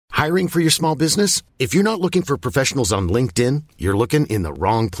Hiring for your small business? If you're not looking for professionals on LinkedIn, you're looking in the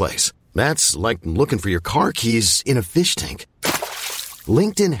wrong place. That's like looking for your car keys in a fish tank.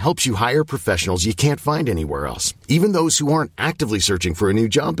 LinkedIn helps you hire professionals you can't find anywhere else, even those who aren't actively searching for a new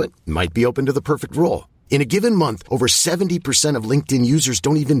job but might be open to the perfect role. In a given month, over 70% of LinkedIn users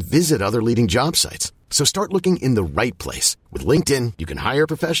don't even visit other leading job sites. So start looking in the right place. With LinkedIn, you can hire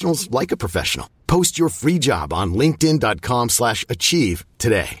professionals like a professional. Post your free job on linkedin.com/achieve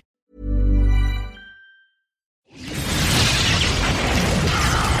today.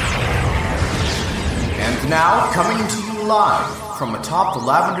 And now, coming to you live from atop the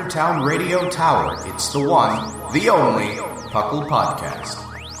Lavender Town Radio Tower, it's the one, the only, PUCL Podcast.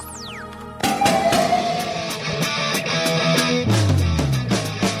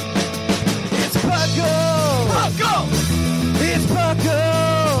 It's PUCL! PUCL! It's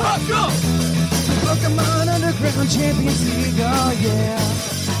PUCL! PUCL! Pokemon Underground Champions League, oh yeah!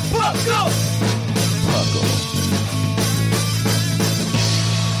 PUCL! PUCL.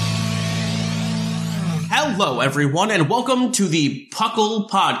 Hello, everyone, and welcome to the PUCL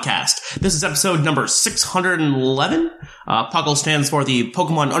Podcast. This is episode number 611. PUCL stands for the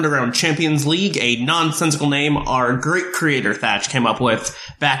Pokemon Underground Champions League, a nonsensical name our great creator Thatch came up with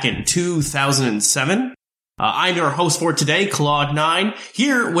back in 2007. I'm your host for today, Claude9,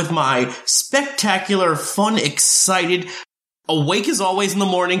 here with my spectacular, fun, excited, awake as always in the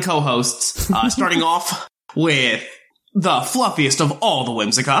morning co-hosts, starting off with the fluffiest of all the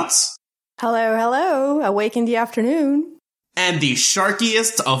Whimsicots. Hello, hello. Awake in the afternoon. And the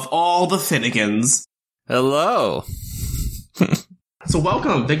sharkiest of all the Finnegans. Hello. So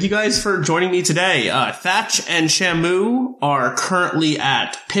welcome. Thank you guys for joining me today. Thatch and Shamu are currently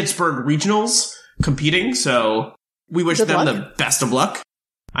at Pittsburgh Regionals competing, so we wish them the best of luck.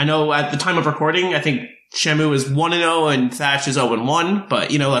 I know at the time of recording, I think Shamu is 1-0 and Thatch is 0-1,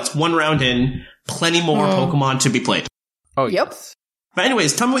 but, you know, that's one round in, plenty more Pokemon to be played. Oh, yep. Yes. But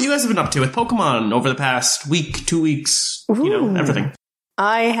anyways, tell me what you guys have been up to with Pokemon over the past week, 2 weeks, you know, everything.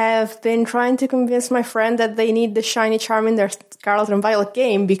 I have been trying to convince my friend that they need the Shiny Charm in their Scarlet and Violet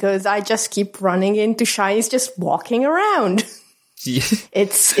game because I just keep running into Shinies just walking around. Yeah.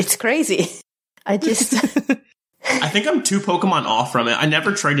 It's crazy. I think I'm 2 Pokemon off from it. I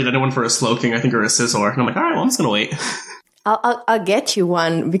never traded anyone for a Slowking, I think, or a Scizor. And I'm like, all right, well, I'm just going to wait. I'll get you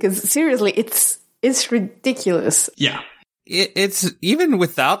one because seriously, it's ridiculous. Yeah. It's even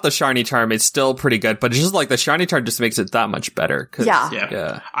without the shiny charm, it's still pretty good, but it's just like the shiny charm just makes it that much better.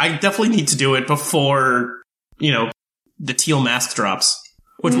 Yeah. I definitely need to do it before, you know, the teal mask drops,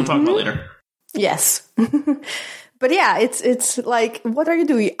 which we'll talk about later. Yes. But yeah, it's like, what are you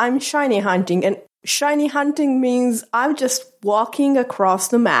doing? I'm shiny hunting, and shiny hunting means I'm just walking across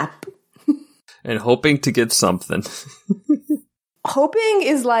the map. And hoping to get something. Hoping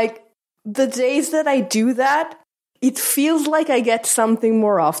is like, the days that I do that, it feels like I get something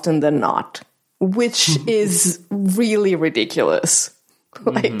more often than not, which is really ridiculous.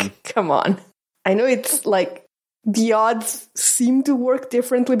 Like, come on. I know it's like the odds seem to work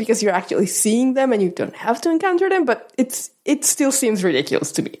differently because you're actually seeing them and you don't have to encounter them, but it still seems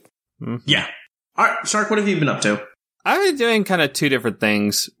ridiculous to me. Yeah. All right, Shark, what have you been up to? I've been doing kind of 2 different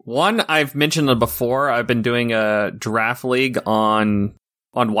things. One, I've mentioned it before. I've been doing a draft league on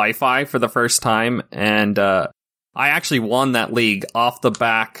Wi-Fi for the first time, and I actually won that league off the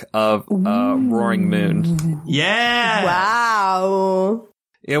back of Roaring Moon. Yeah! Wow!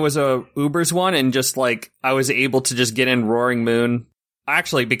 It was a Uber's one, and just like, I was able to just get in Roaring Moon.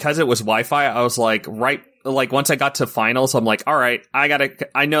 Actually, because it was Wi-Fi, I was like, once I got to finals, I'm like, all right,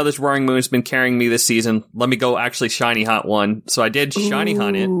 I know this Roaring Moon's been carrying me this season. Let me go actually shiny hunt one. So I did shiny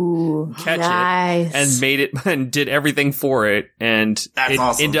hunt it, catch it, and made it, and did everything for it, and That's it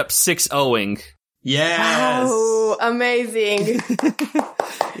awesome. ended up 6-0ing. Yes! Wow, amazing.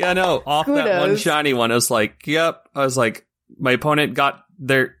 Yeah, no, off Kudos. that one shiny one, I was like, yep. I was like, my opponent got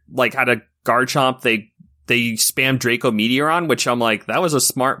their, like, had a Garchomp, they spammed Draco Meteoron, which I'm like, that was a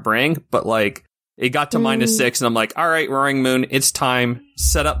smart bring, but like, it got to -6, and I'm like, all right, Roaring Moon, it's time.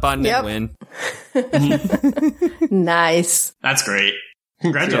 Set up button and win. Nice. That's great.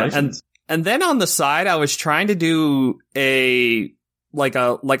 Congratulations. Yeah, and then on the side, I was trying to do a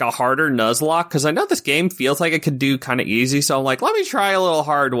harder Nuzlocke, because I know this game feels like it could do kind of easy, so I'm like, let me try a little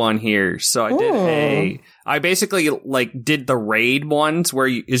hard one here. So I basically like did the raid ones where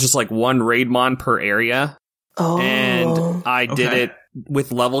it's just like one raidmon per area. And I did it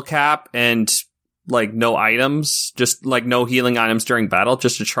with level cap and like no items, just like no healing items during battle,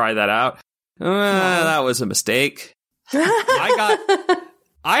 just to try that out. That was a mistake. I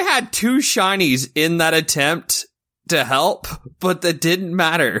had 2 shinies in that attempt to help, but that didn't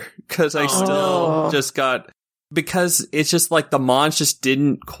matter because I still just got, because it's just like the mons just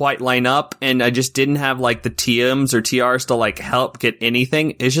didn't quite line up and I just didn't have like the TMs or TRs to like help get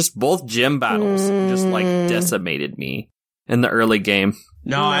anything. It's just both gym battles just like decimated me in the early game.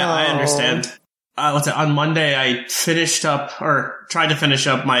 No, I understand. On Monday, I tried to finish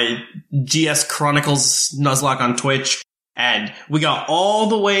up my GS Chronicles Nuzlocke on Twitch, and we got all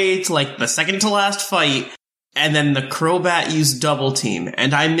the way to like the second to last fight, and then the Crobat used double team,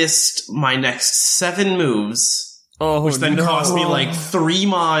 and I missed my next 7 moves, which then cost me like 3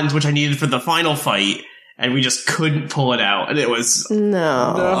 mons, which I needed for the final fight, and we just couldn't pull it out, and it was...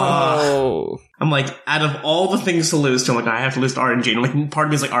 No. I'm like, out of all the things to lose to, I'm like, I have to lose to RNG. And like, part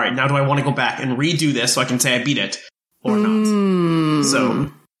of me is like, all right, now do I want to go back and redo this so I can say I beat it or not?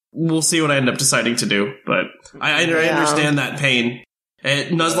 So we'll see what I end up deciding to do. But I understand that pain.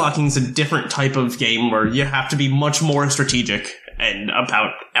 Nuzlocking is a different type of game where you have to be much more strategic and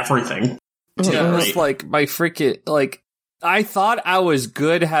about everything. Yeah, it's like my freaking, like, I thought I was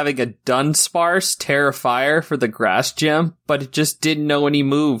good having a Dunsparce Terrifier for the grass gym, but it just didn't know any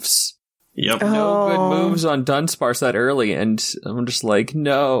moves. Yep. No good moves on Dunsparce that early, and I'm just like,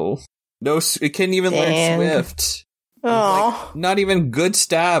 no, it couldn't even learn Swift. Like, not even good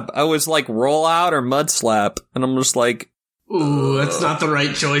stab. I was like roll out or mud slap, and I'm just like, ooh, that's not the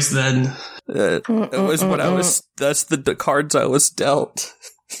right choice then. It was what I was, that's the cards I was dealt.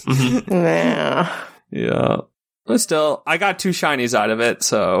 Yeah. But still, I got 2 shinies out of it,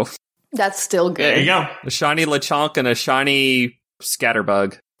 so. That's still good. There you go. A shiny Lechonk and a shiny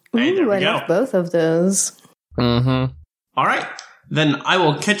Scatterbug. Hey, there we I go. love both of those. Mm-hmm. All right. Then I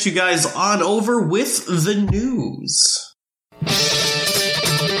will catch you guys on over with the news.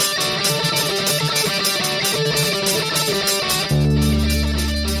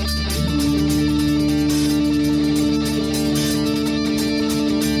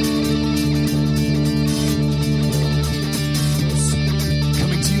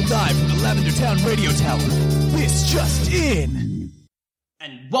 Coming to you live from the Lavender Town Radio Tower. This just in.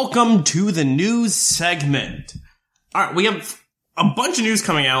 And welcome to the news segment. All right, we have a bunch of news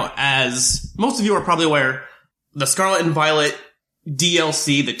coming out. As most of you are probably aware, the Scarlet and Violet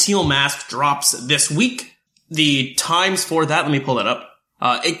DLC, the Teal Mask, drops this week. The times for that, let me pull that up.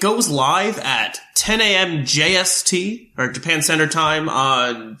 It goes live at 10 a.m. JST, or Japan Standard Time,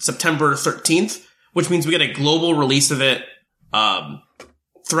 on September 13th, which means we get a global release of it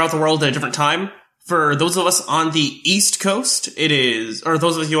throughout the world at a different time. For those of us on the East Coast, or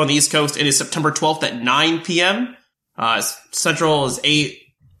those of you on the East Coast, it is September 12th at 9 p.m. Central is 8,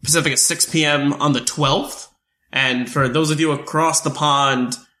 Pacific is 6 p.m. on the 12th. And for those of you across the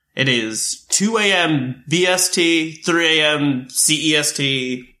pond, it is 2 a.m. BST, 3 a.m.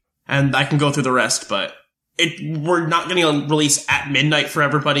 CEST, and I can go through the rest, but we're not getting a release at midnight for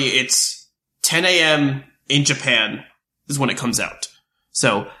everybody. It's 10 a.m. in Japan is when it comes out.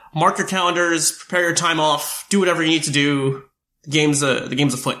 So mark your calendars, prepare your time off, do whatever you need to do. The game's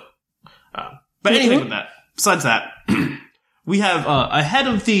afoot. But anything with that, besides that, we have, ahead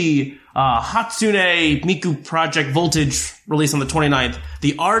of the Hatsune Miku Project Voltage release on the 29th,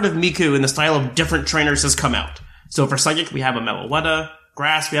 the Art of Miku in the style of different trainers has come out. So for Psychic, we have a Meloetta.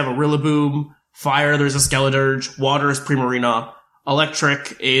 Grass, we have a Rillaboom. Fire, there's a Skeledirge. Water is Primarina.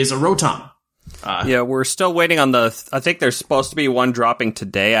 Electric is a Rotom. Yeah, we're still waiting on I think there's supposed to be one dropping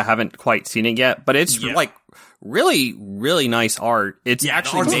today. I haven't quite seen it yet, but it's like really, really nice art. It's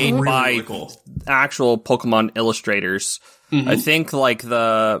actually made by really cool. Actual Pokemon illustrators. Mm-hmm. I think like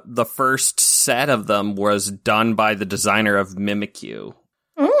the first set of them was done by the designer of Mimikyu.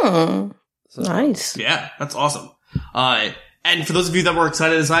 Nice. Yeah, that's awesome. And for those of you that were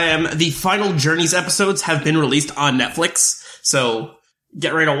excited as I am, the final Journeys episodes have been released on Netflix, so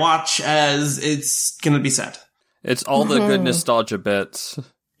get ready to watch, as it's gonna be sad. It's all the good nostalgia bits.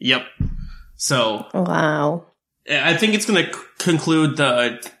 Yep. So. Wow. I think it's gonna conclude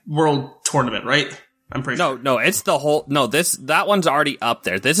the World Tournament, right? I'm pretty sure. No, it's the whole, that one's already up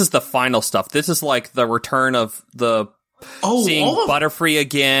there. This is the final stuff. This is like the return of seeing Butterfree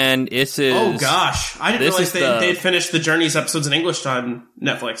again. This is. Oh gosh. I didn't realize they'd finished the Journeys episodes in English on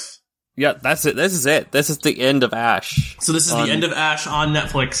Netflix. Yeah, that's it. This is it. This is the end of Ash. So this is the end of Ash on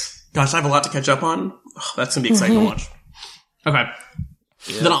Netflix. Gosh, I have a lot to catch up on. Oh, that's going to be exciting to watch. Okay.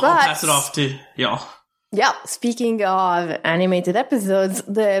 Yeah. Then I'll pass it off to y'all. Yeah, speaking of animated episodes,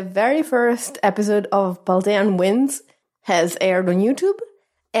 the very first episode of Paldean Winds has aired on YouTube.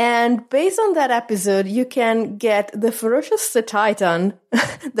 And based on that episode, you can get the Ferocious Titan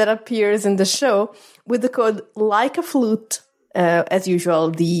that appears in the show with the code Like a Flute. As usual,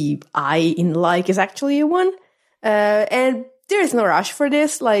 the I in like is actually a 1. And there is no rush for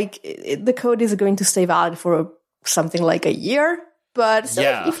this. Like, the code is going to stay valid for something like a year. But so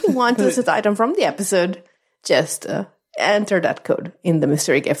if you want this item from the episode, just enter that code in the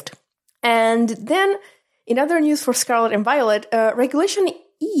mystery gift. And then, in other news for Scarlet and Violet, Regulation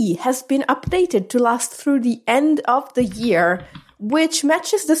E has been updated to last through the end of the year, which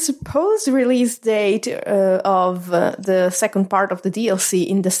matches the supposed release date of the second part of the DLC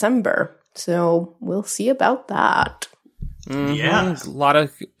in December. So we'll see about that. Mm-hmm. Yeah.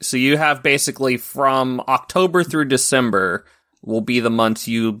 So you have basically from October through December will be the months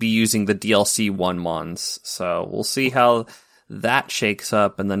you'll be using the DLC 1 months. So we'll see how that shakes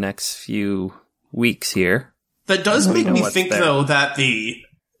up in the next few weeks here. That does make me think, though, that the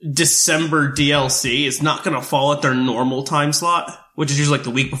December DLC is not going to fall at their normal time slot, which is usually like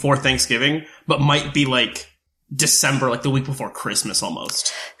the week before Thanksgiving, but might be like December, like the week before Christmas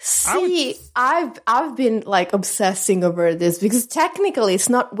almost. See, I've been like obsessing over this because technically it's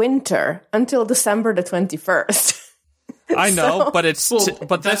not winter until December the 21st. I know, but it's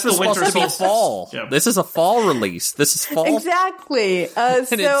but that's the winter supposed to be solstice. fall. Yeah. This is a fall release. This is fall, Exactly. and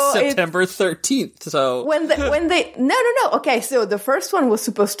it's September 13th. So when they no. Okay, so the first one was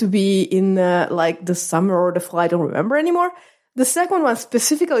supposed to be in like the summer or the fall. I don't remember anymore. The second one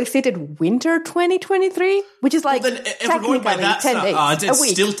specifically stated winter 2023, which is like Then if we're technically going by that 10 stuff, days, it's a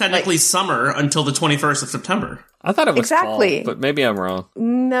week. still technically Like, summer until the 21st of September. I thought it was Exactly. fall, but maybe I'm wrong.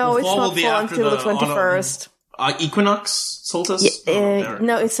 no, it's Fall will not be fall after until the the 21st. Equinox? Solstice?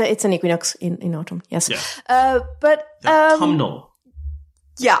 No, it's an equinox in autumn. Yes. Yeah. But Autumnal.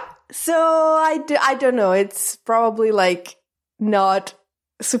 yeah. So I don't know. It's probably like not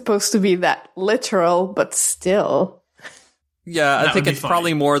supposed to be that literal, but still. Yeah, I That think would be it's fine.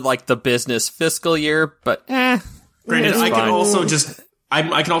 probably more like the business fiscal year, but Granted, it's I can fine. also just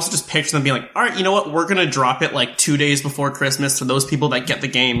picture them being like, all right, you know what? We're going to drop it like 2 days before Christmas, so those people that get the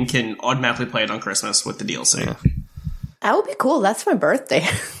game can automatically play it on Christmas with the DLC. Yeah. That would be cool. That's my birthday.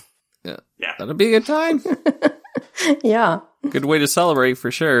 Yeah. Yeah. That'll be a good time. Yeah. Good way to celebrate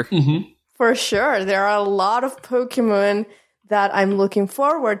for sure. For sure. There are a lot of Pokemon that I'm looking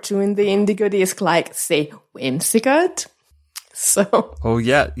forward to in the Indigo Disc, like, say, Whimsicott. So, Oh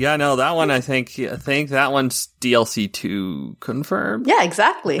yeah, no, that one I think that one's DLC 2 confirmed. yeah,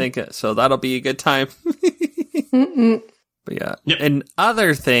 exactly. So that'll be a good time. But yeah, Yep. and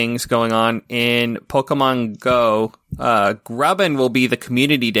other things going on in Pokemon Go. Grubbin will be the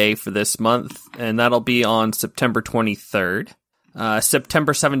community day for this month, and that'll be on September 23rd.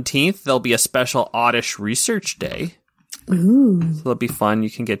 September 17th, there'll be a special Oddish Research Day. Ooh. So it'll be fun.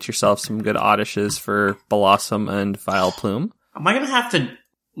 You can get yourself some good Oddishes for Blossom and Vileplume. Am I going to have to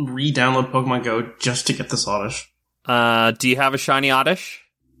re-download Pokemon Go just to get this Oddish? Do you have a shiny Oddish?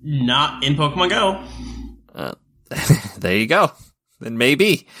 Not in Pokemon Go. There you go. Then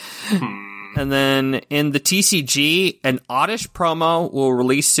maybe. And then in the TCG, an Oddish promo will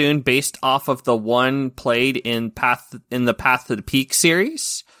release soon based off of the one played in the Path to the Peak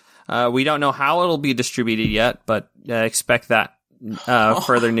series. We don't know how it'll be distributed yet, but expect that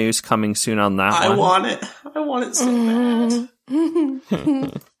further news coming soon on that one. I want it so bad.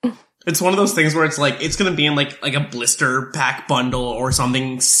 It's one of those things where it's like, it's going to be in like a blister pack bundle or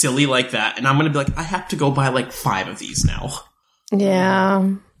something silly like that. And I'm going to be like, I have to go buy like 5 of these now. Yeah.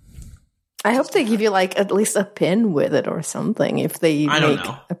 I hope they give you like at least a pin with it or something if they I don't make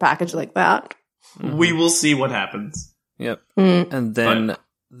know. a package like that. We will see what happens. Yep. And then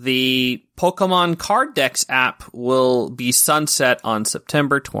the Pokemon Card Decks app will be sunset on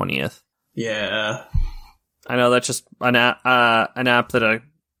September 20th. Yeah. I know that's just an app that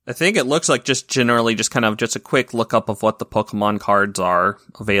I think it looks like just generally just kind of just a quick lookup of what the Pokemon cards are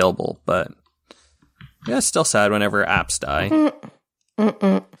available, but yeah, it's still sad whenever apps die.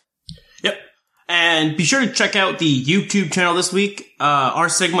 Yep. And be sure to check out the YouTube channel this week. R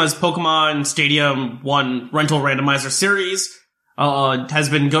Sigma's Pokemon Stadium 1 rental randomizer series has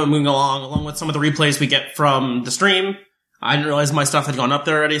been moving along with some of the replays we get from the stream. I didn't realize my stuff had gone up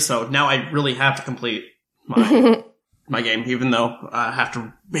there already, so now I really have to complete my game, even though I have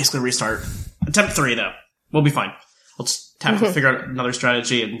to basically restart. Attempt 3, though. We'll be fine. We'll just have to figure out another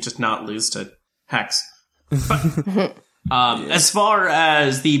strategy and just not lose to Hex. But, as far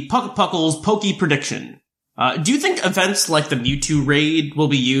as the Puckle's Poke prediction, do you think events like the Mewtwo raid will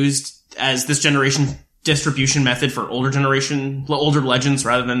be used as this generation distribution method for older legends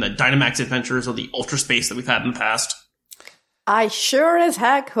rather than the Dynamax adventures or the Ultra Space that we've had in the past? I sure as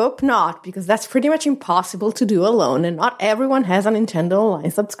heck hope not, because that's pretty much impossible to do alone, and not everyone has a Nintendo Online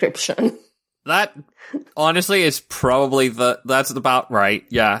subscription. That honestly is probably that's about right.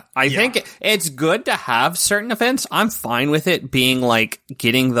 Yeah. I think it's good to have certain events. I'm fine with it being like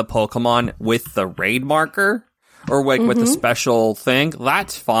getting the Pokemon with the raid marker or like with the special thing.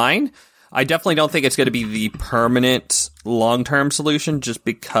 That's fine. I definitely don't think it's going to be the permanent long-term solution just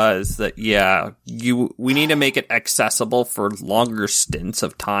because that, we need to make it accessible for longer stints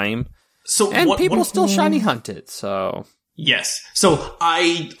of time. And people still shiny hunt it, so... Yes. So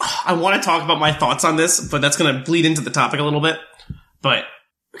I want to talk about my thoughts on this, but that's going to bleed into the topic a little bit. But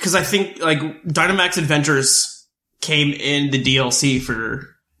because I think like Dynamax Adventures came in the DLC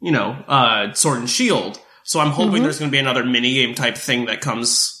for, Sword and Shield. So I'm hoping there's going to be another minigame type thing that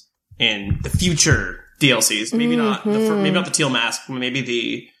comes in the future DLCs. Maybe not maybe not the Teal Mask, maybe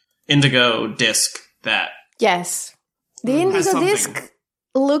the Indigo disc that. Yes. The Indigo disc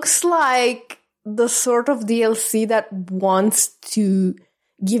looks like the sort of DLC that wants to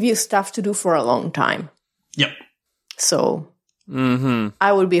give you stuff to do for a long time. Yep. So,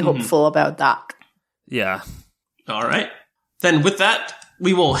 I would be hopeful about that. Yeah. All right. Then with that,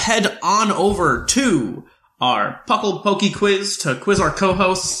 we will head on over to our Puckle Pokey Quiz to quiz our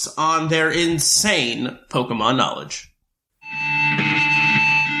co-hosts on their insane Pokemon knowledge.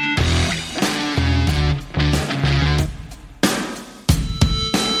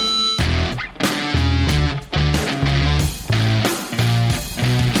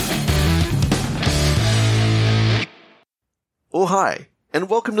 Oh, hi, and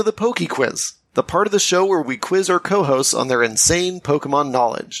welcome to the Poke Quiz, the part of the show where we quiz our co-hosts on their insane Pokemon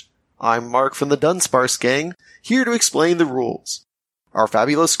knowledge. I'm Mark from the Dunsparce Gang, here to explain the rules. Our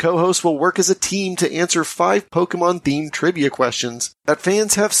fabulous co-hosts will work as a team to answer 5 Pokemon-themed trivia questions that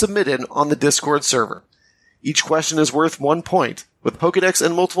fans have submitted on the Discord server. Each question is worth 1 point, with Pokedex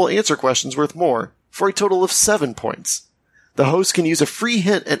and multiple answer questions worth more, for a total of 7 points. The host can use a free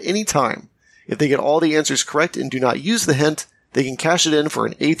hint at any time. If they get all the answers correct and do not use the hint, they can cash it in for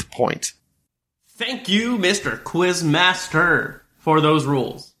an 8th point. Thank you, Mr. Quizmaster, for those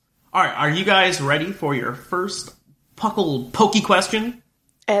rules. All right, are you guys ready for your first Puckle Pokey question?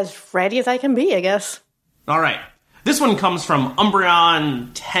 As ready as I can be, I guess. All right. This one comes from Umbreon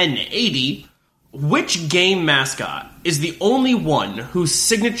 1080. Which game mascot is the only one whose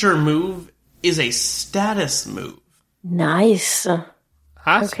signature move is a status move? Nice.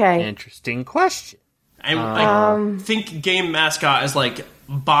 That's an interesting question. I think game mascot is like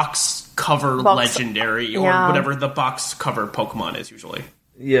box cover legendary or whatever the box cover Pokemon is usually.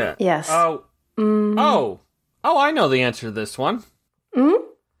 Yeah. Yes. Oh, I know the answer to this one.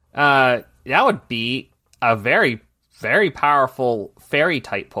 That would be a very, very powerful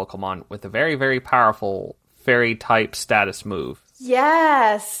fairy-type Pokemon with a very, very powerful fairy-type status move.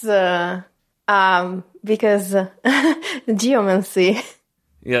 Yes! Because Geomancy.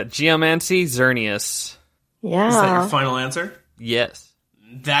 Yeah, Geomancy, Xerneas. Yeah. Is that your final answer? Yes.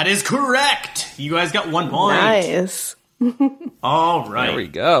 That is correct! You guys got 1 point. Nice. All right. There we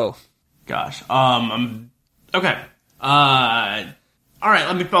go. Gosh. Okay. All right,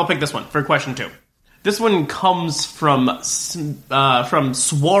 I'll pick this one for question 2. This one comes from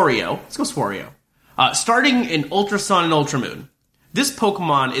Swario. Let's go Swario. Starting in Ultra Sun and Ultra Moon, this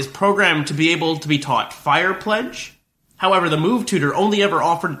Pokemon is programmed to be able to be taught Fire Pledge. However, the move tutor only ever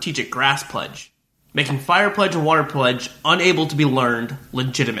offered to teach it Grass Pledge, making Fire Pledge and Water Pledge unable to be learned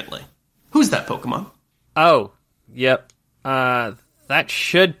legitimately. Who's that Pokemon? Oh, yep. That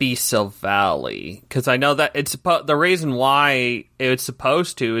should be Silvally, because I know that it's the reason why it's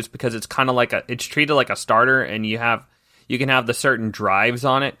supposed to is because it's kind of like it's treated like a starter, and you can have the certain drives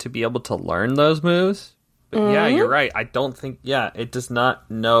on it to be able to learn those moves. But yeah, you're right. I don't think it does not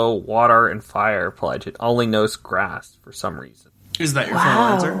know Water and Fire Pledge. It only knows Grass for some reason. Is that your final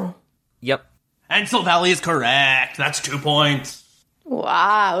answer? Yep. And Silvally is correct. That's 2 points.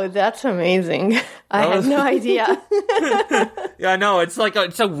 Wow, that's amazing. I had no idea. Yeah, I know.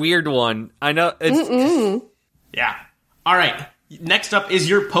 It's a weird one. I know. It's Yeah. All right. Next up is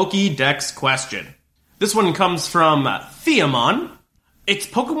your Pokédex question. This one comes from Theamon. Its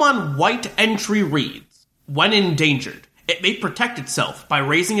Pokemon White entry reads, when endangered, it may protect itself by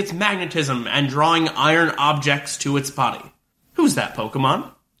raising its magnetism and drawing iron objects to its body. Who's that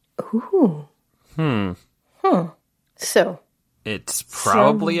Pokemon? Ooh. So. It's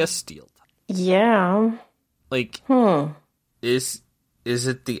probably a steel type. Yeah. Like, is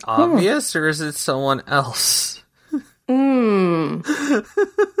it the obvious or is it someone else?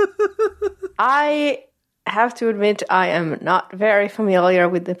 I have to admit I am not very familiar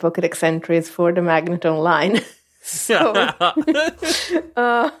with the Pokédex entries for the Magneton line. So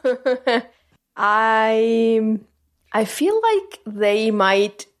I feel like they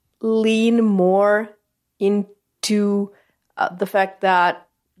might lean more into the fact that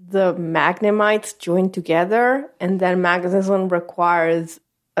the magnemites join together, and then magnetism requires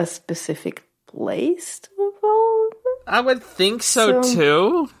a specific place to evolve. I would think so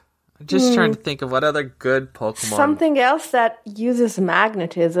too. I'm just trying to think of what other good Pokemon. Something else that uses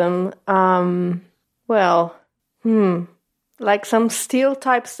magnetism. Like some steel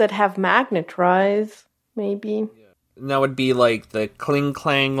types that have magnetrise, maybe. And that would be like the Kling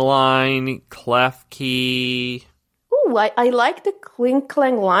Clang line, Klefki. Ooh, I like the Kling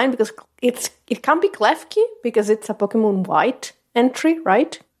Clang line because it can be Klefki because it's a Pokemon White entry,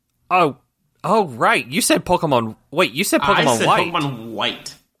 right? Oh, right. You said Pokemon. Wait, you said Pokemon I said White. Pokemon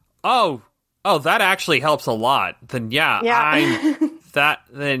White. Oh, that actually helps a lot. Then I'm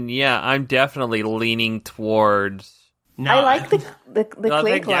definitely leaning towards. No, I like the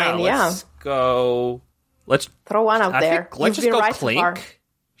Clink line. Let's go. Let's throw one out there. Let's just go right Clink.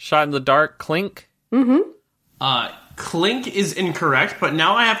 Shot in the dark, Clink. Clink is incorrect, but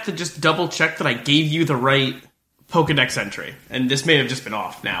now I have to just double check that I gave you the right Pokedex entry, and this may have just been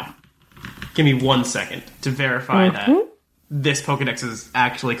off. Now, give me 1 second to verify that this Pokedex is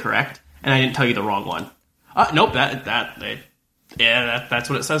actually correct, and I didn't tell you the wrong one. Nope, that's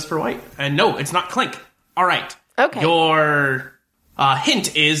what it says for White. And no, it's not Clink. All right. Okay. Your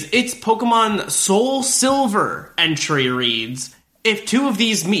hint is its Pokemon Soul Silver entry reads, if two of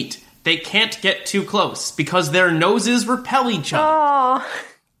these meet, they can't get too close because their noses repel each other.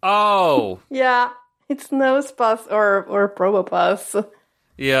 Oh. Yeah, it's Nosepass or Probopass.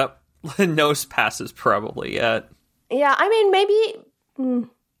 Yep. Nosepass is probably it. Yeah, I mean,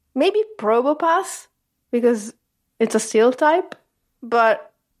 maybe Probopass because it's a steel type,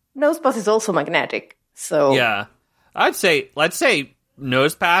 but Nosepass is also magnetic. So yeah, let's say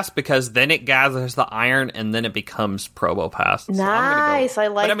Nosepass because then it gathers the iron and then it becomes Probopass. So nice, I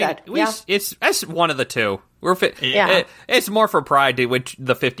like that. It's one of the two. It's more for pride to which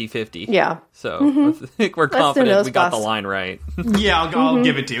the 50-50. Yeah. So I think we're confident we got the line right. Yeah, I'll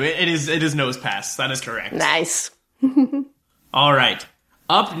give it to you. It is Nosepass. That is correct. Nice. All right.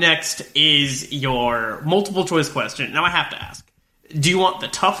 Up next is your multiple choice question. Now I have to ask: do you want the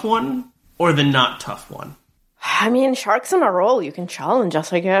tough one or the not tough one? I mean, Shark's on a roll. You can challenge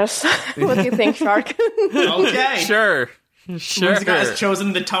us, I guess. What do you think, Shark? Okay. Sure. Whimsicott has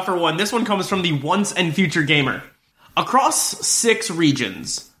chosen the tougher one. This one comes from the Once and Future Gamer. Across 6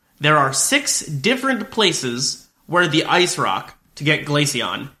 regions, there are 6 different places where the Ice Rock, to get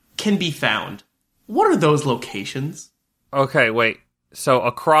Glaceon, can be found. What are those locations? Okay, wait. So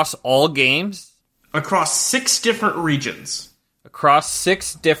across all games? Across 6 different regions. Across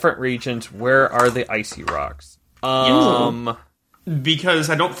 6 different regions, where are the Icy Rocks? Because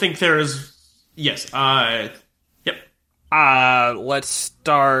I don't think there's... Yes, yep. Let's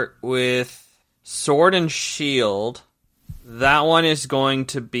start with Sword and Shield. That one is going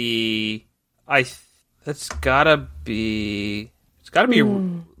to be... It's gotta be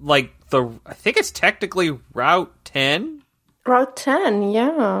like the... I think it's technically Route 10? Route 10,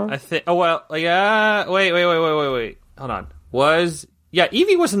 yeah. I think... Oh, well, yeah... Wait. Hold on.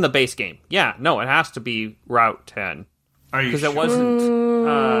 Eevee was in the base game. Yeah, no, it has to be Route 10. Are you sure? Because it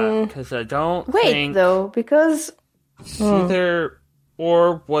wasn't... Because I don't think... Wait, though, because... It's either...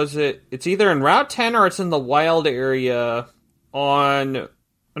 Or was it... It's either in Route 10 or it's in the wild area on...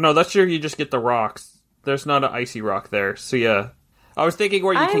 No, that's where you just get the rocks. There's not an Icy Rock there, so yeah. I was thinking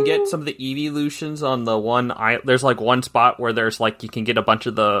where you can get some of the evolutions on the one... There's like one spot where there's like you can get a bunch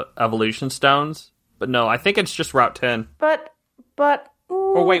of the evolution stones. But no, I think it's just Route 10. But...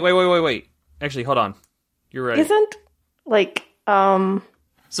 Oh, wait. Actually, hold on. You're right. Isn't, like,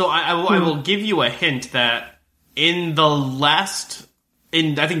 So I will give you a hint that in the last...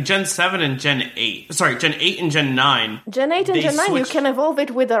 In, I think, Gen 7 and Gen 8... Sorry, Gen 8 and Gen 9... Gen 8 and Gen 9, you can evolve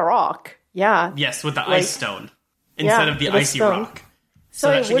it with a rock. Yeah. Yes, with the Ice Stone. Instead of the Icy Rock.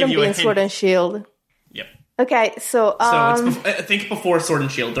 So it wouldn't be in Sword and Shield. Yep. Okay, so... I think before Sword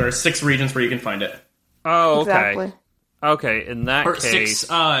and Shield, there are 6 regions where you can find it. Oh, okay. Exactly. Okay, in that case...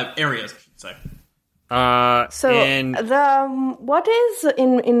 6 areas, I should say. What is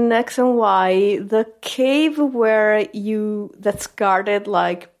in X and Y the cave where that's guarded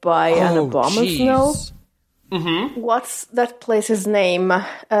like by an Abomasnow? Mm-hmm. What's that place's name?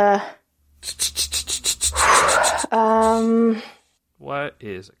 What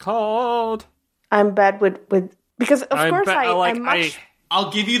is it called? I'm bad with because of course I'll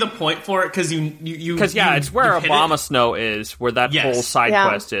give you the point for it because it's where Abomasnow is, where that whole side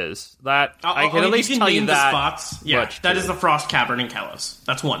quest is. That I can at least tell you that. Spots. Yeah, that is the Frost Cavern in Kalos.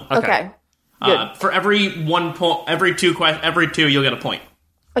 That's one. Okay. Good. For every 1 point, every two, you'll get a point.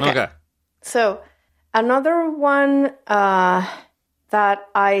 Okay. So another one that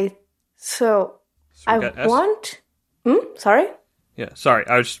I got S? want. Sorry. Yeah, sorry.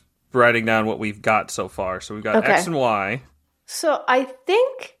 I was writing down what we've got so far. So we've got Okay. X and Y. So I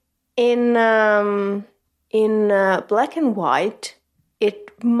think in black and white,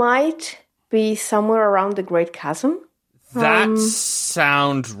 it might be somewhere around the Great Chasm. That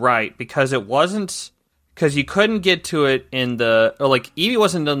sounds right, because it wasn't... Because you couldn't get to it in the... Or, like, Eevee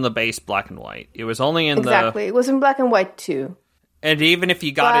wasn't in the base black and white. It was only in Exactly. It was in black and white, too. And even if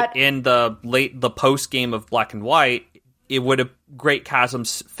you got it in the post-game of black and white, it would have... Great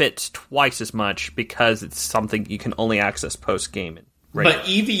Chasms fits twice as much, because it's something you can only access post-game. Right. But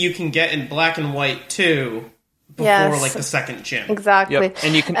Eevee you can get in black and white, too, before, like, the second gym. Exactly. Yep.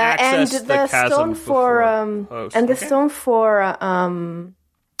 And you can access and the chasm stone post. And the stone for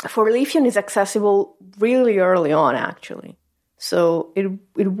Leafeon is accessible really early on, actually. So it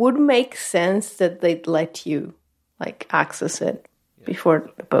would make sense that they'd let you like access it before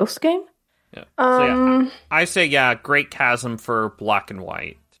the post game. Yeah. So I say Great Chasm for black and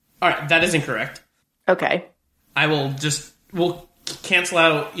white. All right, that is incorrect. Okay. We'll cancel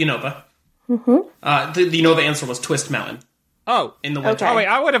out Unova. Mm-hmm. The Unova answer was Twist Mountain. Oh, in the winter. Okay. Oh wait,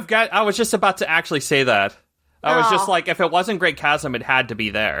 I was just about to actually say that. I was just like, if it wasn't Great Chasm, it had to be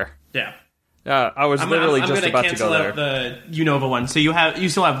there. Yeah. I was literally just about to go there. I'm going to cancel out the Unova one. So you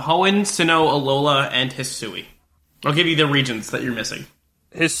still have Hoenn, Sinnoh, Alola, and Hisui. I'll give you the regions that you're missing.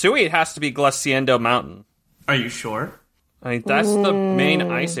 Hisui, it has to be Glaciendo Mountain. Are you sure? I mean, that's the main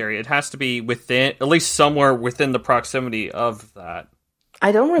ice area. It has to be within, at least somewhere within the proximity of that.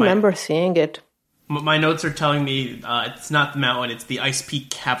 I don't remember seeing it. My notes are telling me it's not the mountain, it's the Ice Peak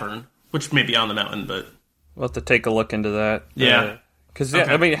Cavern, which may be on the mountain, but... We'll have to take a look into that. Yeah. Because,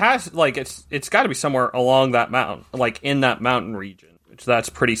 I mean, it has, like, it's got to be somewhere along that mountain, like, in that mountain region, which that's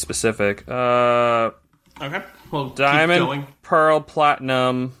pretty specific. Okay. Well, Diamond, keep going. Pearl,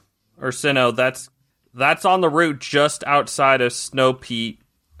 Platinum, or Sinnoh, that's on the route just outside of Snow Peak.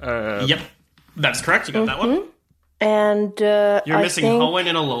 Yep. That's correct, you got that one. And, you're missing Hoenn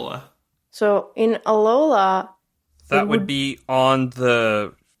and Alola. So, in Alola... That would be on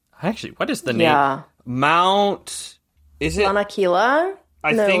the... Actually, what is the name? Mount... Is it... Lanakila?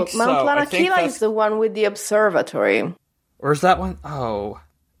 I think so. Mount Lanakila is the one with the observatory. Or is that one? Oh.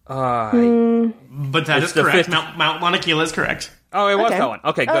 But that is correct. Mount Lanakila is correct. Oh, it was that one.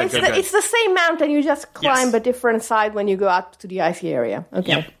 Okay, good, good. It's the same mountain, you just climb a different side when you go out to the icy area.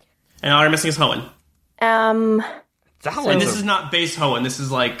 Okay. Yep. And all you're missing is Hoenn. And this is not base Hoenn, this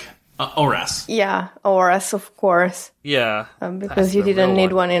is like Oras. Yeah, Oras, of course. Yeah. Because you didn't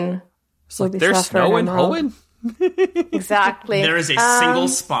need one in... It's like, there's snow in Hoenn? Exactly. There is a single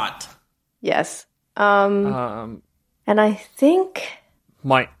spot. Yes. And I think...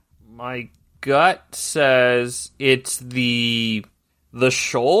 My gut says it's the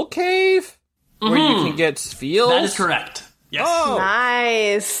Shoal Cave? Where you can get Spheals? That is correct. Yes. Oh.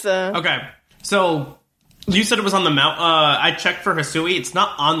 Nice. Okay. So, you said it was on the mountain. I checked for Hisui. It's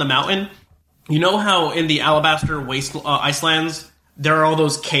not on the mountain. You know how in the Alabaster Waste Icelands, there are all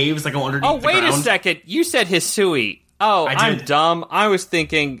those caves that go underneath the ground? Oh, wait a second. You said Hisui. Oh, I'm dumb. I was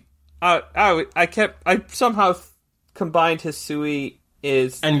thinking... I somehow combined Hisui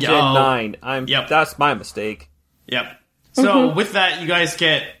is Gen 9. That's my mistake. Yep. So, with that, you guys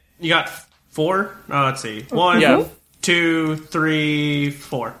you got 4? Let's see. 1, 2, 3,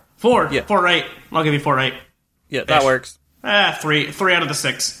 4. 4. Yeah. 4 right. I'll give you 4 right. Yeah, that works. 3 out of the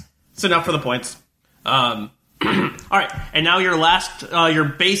 6. It's enough for the points. All right, and now your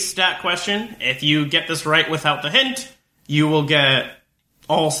base stat question. If you get this right without the hint, you will get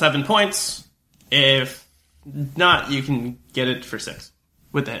all 7 points. If not, you can get it for 6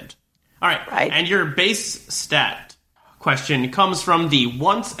 with the hint. All right, and your base stat question comes from the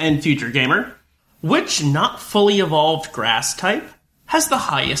Once and Future Gamer. Which not fully evolved grass type has the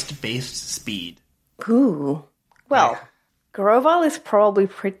highest base speed? Ooh. Well, Grovyle is probably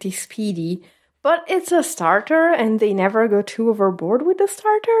pretty speedy, but it's a starter and they never go too overboard with the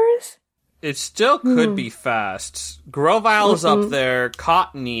starters. It still could be fast. Grovyle is up there.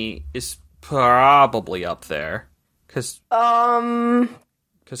 Cottony is probably up there. Because Cottony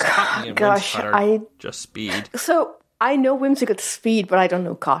and Whimsicott are just speed. So, I know Whimsicott's speed, but I don't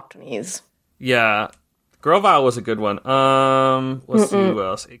know Cottony's. Yeah. Grovyle was a good one. Let's see who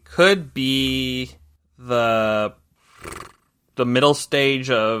else. It could be the middle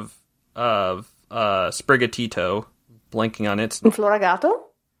stage of Sprigatito. Blanking on its Floragato?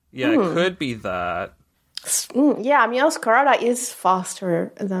 Yeah, it could be that. Yeah, Meowscarada is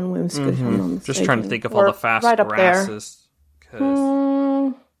faster than Whimsicott. Just trying to think of all the fast grasses.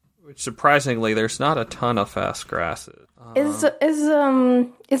 Which, surprisingly, there's not a ton of fast grasses. Is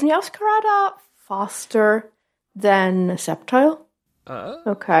Meowscarada faster than Sceptile?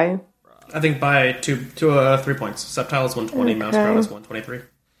 Okay. I think by 3 points. Sceptile is 120, Meowscarada is 123.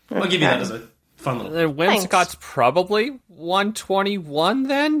 I'll give you that as a fun little... Whimsicott's probably 121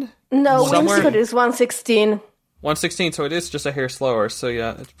 then? No, Somewhere- Whimsicott is 116. 116, so it is just a hair slower. So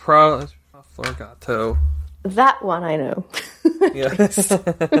yeah, it's Floragato. That one I know. Yeah.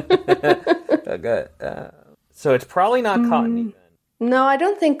 Okay. So it's probably not Cottony then. No, I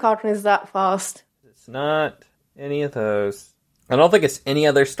don't think Cotton is that fast. It's not any of those. I don't think it's any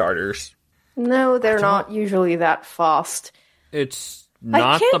other starters. No, they're not usually that fast. It's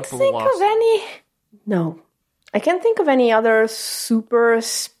not I can't the think of any... No. I can't think of any other super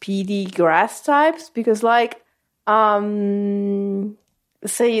speedy grass types because, like,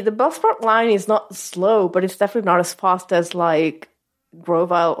 say, the Bellsprout line is not slow, but it's definitely not as fast as, like,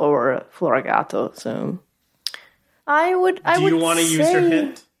 Grovyle or Floragato, so... Do you want to use your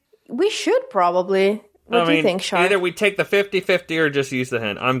hint? We should probably. What do you think, Sean? Either we take the 50-50 or just use the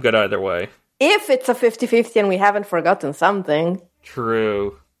hint. I'm good either way. If it's a 50-50 and we haven't forgotten something.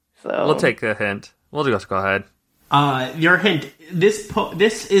 True. So We'll take the hint. We'll just go ahead. Your hint. This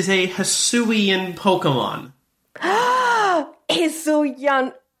is a Hisuian Pokemon.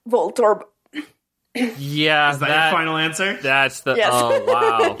 Hisuian Voltorb. Yeah, Is that your final answer? That's the... Yes. Oh,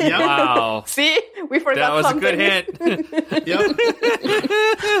 wow. Yep. Wow. See? We forgot That was something. a good hint. Yep.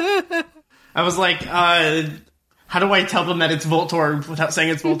 I was like, how do I tell them that it's Voltorb without saying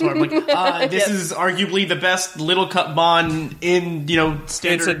it's Voltorb? Like, this is arguably the best Little Cup Bond in,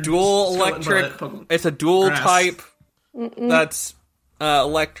 standard... It's a dual electric... It's a dual grass. type that's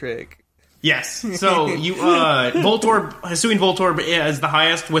electric. Yes. So, Hisuian Voltorb is the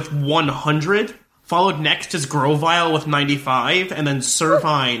highest with 100. Followed next is Grovyle with 95, and then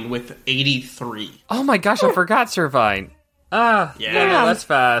Servine with 83. Oh my gosh, I forgot Servine. Yeah, that's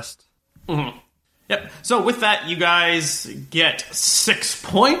fast. Mm-hmm. Yep. So with that, you guys get 6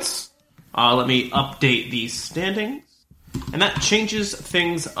 points. Let me update these standings. And that changes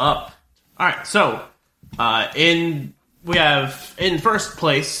things up. Alright, so, in first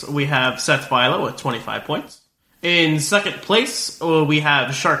place, we have Seth Viola with 25 points. In second place, we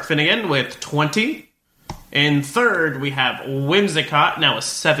have Shark Finnegan with 20. In third, we have Whimsicott, now with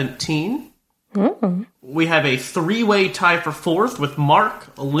 17. Mm-hmm. We have a 3-way tie for fourth with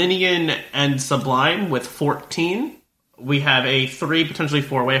Mark, Linian, and Sublime with 14. We have a 3, potentially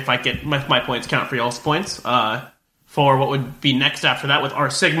 4-way, if I get my points count for y'all's points, for what would be next after that with R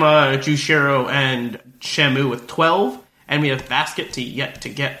Sigma, Jushiro, and Shamu with 12. And we have Basket yet to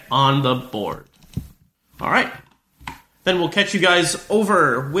get on the board. Alright. Then we'll catch you guys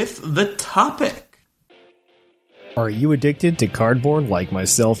over with the topic. Are you addicted to cardboard like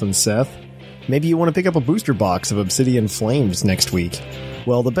myself and Seth? Maybe you want to pick up a booster box of Obsidian Flames next week.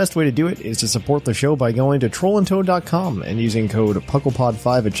 Well, the best way to do it is to support the show by going to trollandtoad.com and using code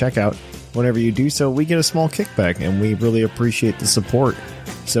PUCKLEPOD5 at checkout. Whenever you do so, we get a small kickback, and we really appreciate the support.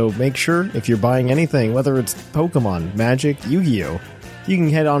 So make sure, if you're buying anything, whether it's Pokemon, Magic, Yu-Gi-Oh!, you can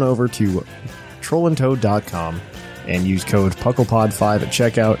head on over to trollandtoad.com and use code PUCKLEPOD5 at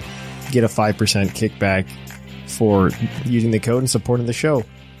checkout. Get a 5% kickback for using the code and supporting the show.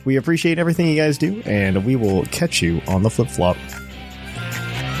 We appreciate everything you guys do, and we will catch you on the flip-flop.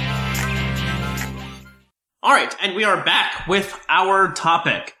 Alright, and we are back with our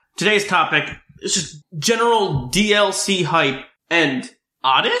topic. Today's topic is just general DLC hype and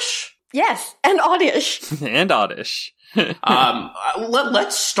oddish? Yes, and oddish. And oddish.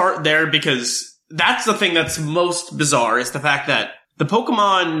 Let's start there because that's the thing that's most bizarre is the fact that the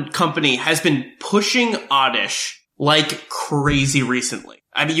Pokemon company has been pushing oddish like crazy recently.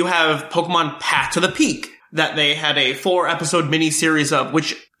 I mean, you have Pokemon Path to the Peak that they had a 4-episode miniseries of,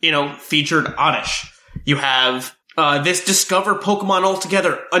 which, featured oddish. You have this Discover Pokemon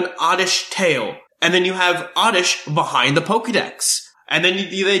Altogether, an oddish tale. And then you have oddish behind the Pokedex. And then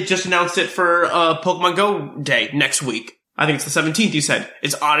they just announced it for Pokemon Go Day next week. I think it's the 17th, you said.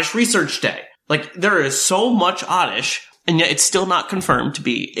 It's Oddish Research Day. Like, there is so much oddish, and yet it's still not confirmed to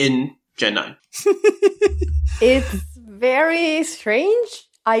be in Gen 9. It's very strange.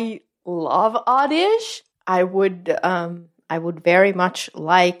 I love oddish. I would very much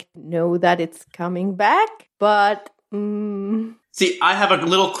like to know that it's coming back, but See, I have a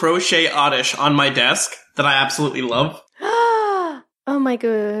little crochet oddish on my desk that I absolutely love. Oh my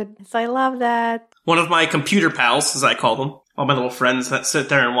goodness, I love that. One of my computer pals, as I call them, all my little friends that sit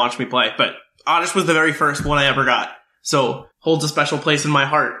there and watch me play, but oddish was the very first one I ever got, so holds a special place in my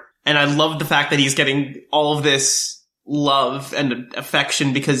heart. And I love the fact that he's getting all of this love and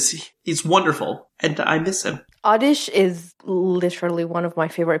affection because he's wonderful and I miss him. Oddish is literally one of my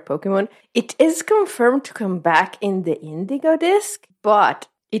favorite Pokemon. It is confirmed to come back in the Indigo disc, but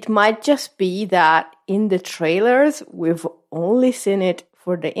it might just be that in the trailers, we've only seen it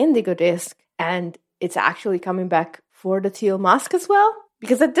for the Indigo disc, and it's actually coming back for the Teal Mask as well.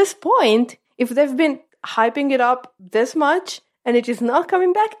 Because at this point, if they've been hyping it up this much, and it is not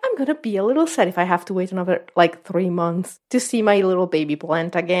coming back, I'm gonna be a little sad if I have to wait another, 3 months to see my little baby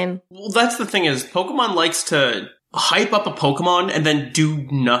plant again. Well, that's the thing is, Pokemon likes to hype up a Pokemon and then do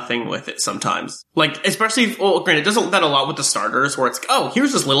nothing with it sometimes. Especially, granted, it doesn't that a lot with the starters, where it's, oh,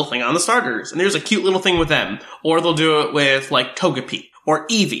 here's this little thing on the starters, and there's a cute little thing with them. Or they'll do it with, Togepi or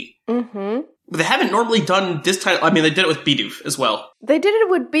Eevee. Mm-hmm. But they haven't normally done this type. I mean, they did it with Bidoof as well. They did it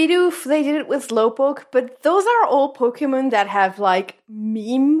with Bidoof, they did it with Slowpoke, but those are all Pokemon that have,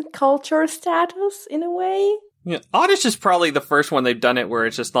 meme culture status, in a way. Yeah, Oddish is probably the first one they've done it where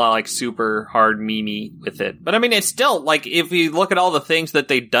it's just not, super hard meme-y with it. But, I mean, it's still, if you look at all the things that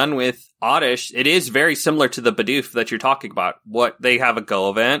they've done with Oddish, it is very similar to the Bidoof that you're talking about. They have a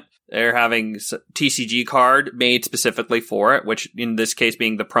Go event. They're having TCG card made specifically for it, which in this case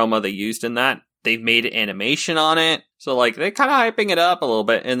being the promo they used in that. They've made animation on it. So, they're kind of hyping it up a little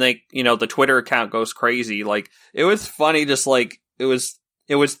bit. And the Twitter account goes crazy. It was funny, just it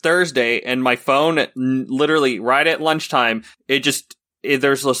was Thursday and my phone, literally right at lunchtime, there's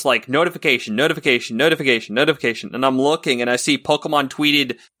this notification. And I'm looking and I see Pokemon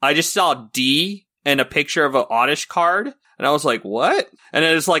tweeted, I just saw D and a picture of an Oddish card. And I was like, what? And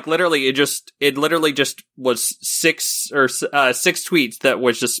it's literally, it literally just was six tweets that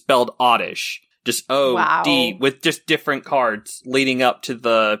was just spelled Oddish. Just O-D with just different cards leading up to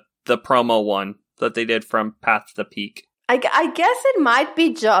the promo one that they did from Path to the Peak. I guess it might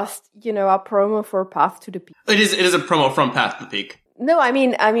be just, a promo for Path to the Peak. It is a promo from Path to the Peak. No, I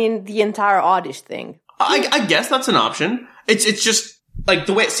mean the entire Oddish thing. I guess that's an option. It's just,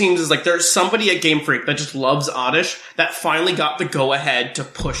 the way it seems is, there's somebody at Game Freak that just loves Oddish that finally got the go-ahead to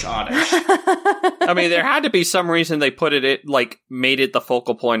push Oddish. I mean, there had to be some reason they put it, made it the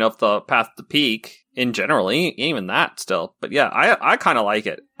focal point of the Path to the Peak in generally, even that still. But yeah, I kind of like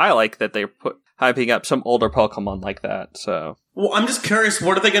it. I like that they're hyping up some older Pokemon like that, so. Well, I'm just curious,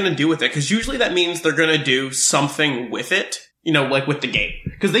 what are they going to do with it? Because usually that means they're going to do something with it, with the game.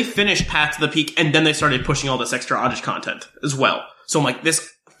 Because they finished Path to the Peak, and then they started pushing all this extra Oddish content as well. So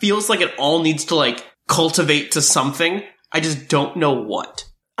this feels like it all needs to, cultivate to something. I just don't know what.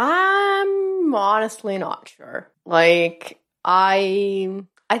 I'm honestly not sure. I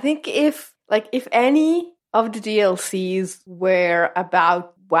think if any of the DLCs were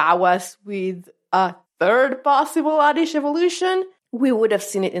about wow us with a third possible Oddish evolution, we would have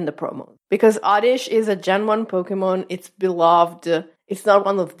seen it in the promo. Because Oddish is a Gen 1 Pokemon, it's beloved, it's not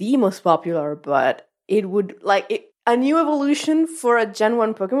one of the most popular, but it would, a new evolution for a Gen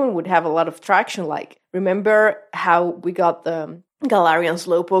 1 Pokemon would have a lot of traction. Remember how we got the Galarian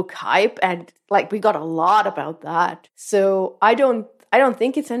Slowpoke hype, and, we got a lot about that. So I don't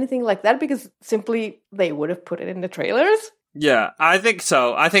think it's anything like that, because simply they would have put it in the trailers. Yeah, I think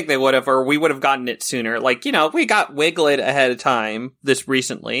so. I think they would have, or we would have gotten it sooner. We got Wiglet ahead of time this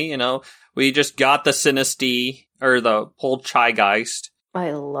recently, We just got the Sinistea, or the whole Chigeist.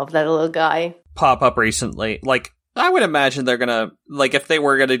 I love that little guy. Pop up recently. I would imagine they're gonna, if they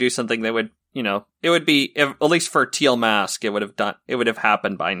were gonna do something, they would, it would be, at least for Teal Mask, it would have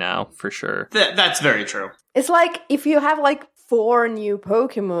happened by now, for sure. That's very true. It's if you have, 4 new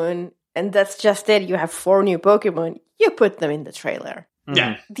Pokemon, and that's just it, you have 4 new Pokemon, you put them in the trailer.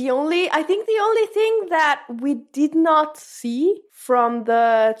 Yeah. I think the only thing that we did not see from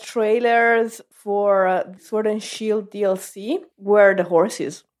the trailers for Sword and Shield DLC were the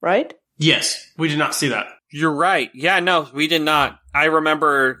horses, right? Yes, we did not see that. You're right. Yeah, no, we did not. I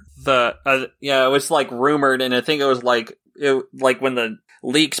remember it was rumored, and I think it was when the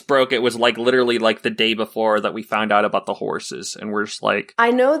leaks broke, it was literally the day before that we found out about the horses, and we're just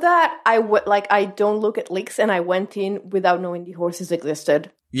I know that I don't look at leaks, and I went in without knowing the horses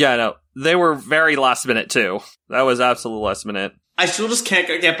existed. Yeah, no, they were very last minute too. That was absolute last minute. I still just can't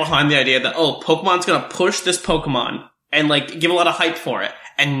get behind the idea that, Pokemon's gonna push this Pokemon and give a lot of hype for it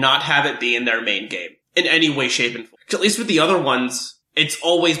and not have it be in their main game in any way, shape, and form. At least with the other ones, it's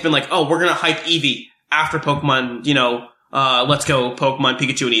always been we're gonna hype Eevee after Pokemon, let's go Pokemon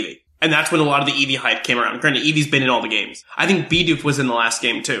Pikachu and Eevee. And that's when a lot of the Eevee hype came around. Granted, Eevee's been in all the games. I think Bidoof was in the last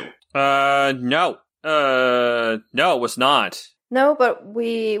game too. No, it was not. No, but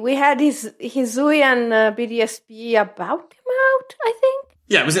we had his Hisui and BDSP about him out, I think.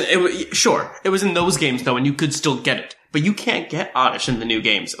 Yeah, it was in those games, though, and you could still get it. But you can't get Oddish in the new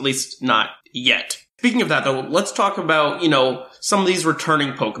games, at least not yet. Speaking of that, though, let's talk about, some of these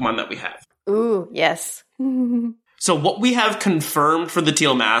returning Pokemon that we have. Ooh, yes. So what we have confirmed for the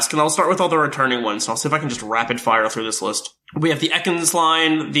Teal Mask, and I'll start with all the returning ones, so I'll see if I can just rapid fire through this list. We have the Ekans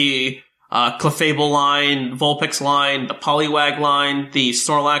line, the Clefable line, Vulpix line, the Poliwag line, the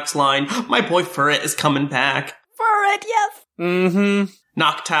Snorlax line. My boy Furret is coming back. Furret, yes! Mm-hmm.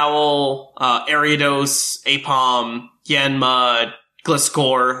 Noctowl, Ariados, Apom, Yanma,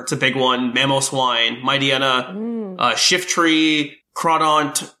 Gliscor, that's a big one, Mamoswine, Mightyena, Shiftry,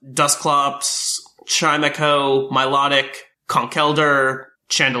 Crawdaunt, Dusclops, Chimecho, Milotic, Conkeldurr,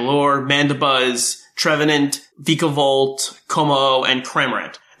 Chandelure, Mandibuzz, Trevenant, Vikavolt, Como, and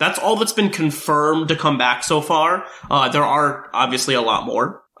Cramorant. That's all that's been confirmed to come back so far. There are obviously a lot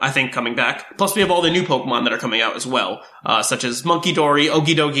more, I think, coming back. Plus we have all the new Pokemon that are coming out as well, such as Munkidori,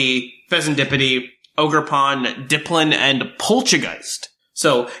 Okidogi, Pheasantipity, Ogerpon, Dipplin, and Poltergeist.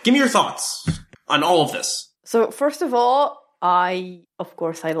 So, give me your thoughts on all of this. So, first of all, I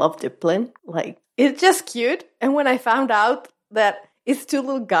love Dipplin. It's just cute. And when I found out that it's two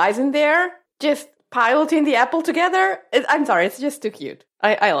little guys in there, just piloting the apple together, it's just too cute.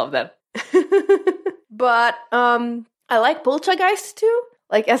 I love that. But, I like Poltergeist too.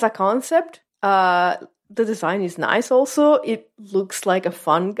 As a concept, the design is nice also. It looks like a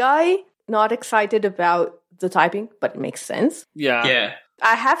fun guy. Not excited about the typing, but it makes sense. Yeah.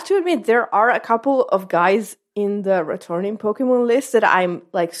 I have to admit, there are a couple of guys in the returning Pokemon list that I'm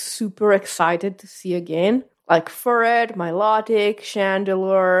super excited to see again. Like Furret, Milotic,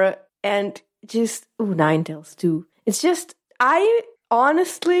 Chandelure, and just Ninetales too. It's just,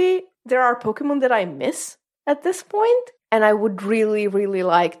 there are Pokemon that I miss at this point, and I would really, really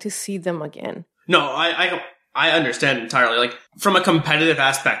like to see them again. No, I understand entirely. From a competitive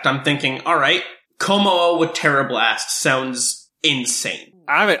aspect, I'm thinking, alright, Como with Terra Blast sounds insane.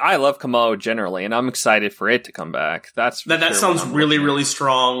 I love Como generally, and I'm excited for it to come back. That sounds really, really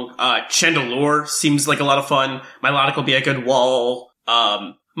strong. Chandelure seems like a lot of fun. Milotic will be a good wall.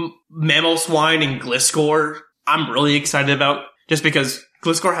 Mamoswine and Gliscor, I'm really excited about, just because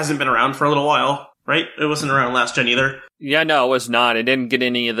Gliscor hasn't been around for a little while, right? It wasn't around last gen either. Yeah, no, it was not. It didn't get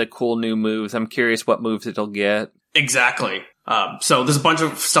any of the cool new moves. I'm curious what moves it'll get. Exactly. So there's a bunch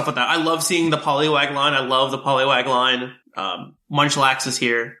of stuff with that. I love seeing the Poliwag line. I love the Poliwag line. Munchlax is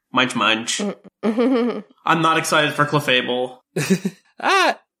here. Munch. I'm not excited for Clefable.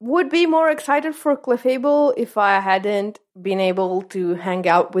 Would be more excited for Clefable if I hadn't been able to hang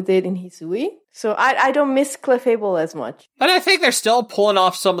out with it in Hisui. So I don't miss Clefable as much. But I think they're still pulling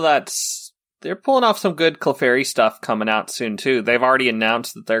off some of that. They're pulling off some good Clefairy stuff coming out soon, too. They've already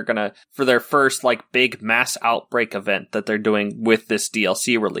announced that they're gonna, for their first, big mass outbreak event that they're doing with this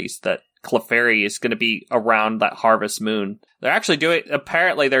DLC release, that Clefairy is gonna be around that Harvest Moon.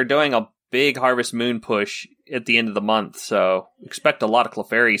 Apparently they're doing a big Harvest Moon push at the end of the month, so expect a lot of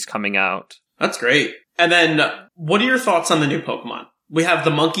Clefairies coming out. That's great. And then, what are your thoughts on the new Pokemon? We have the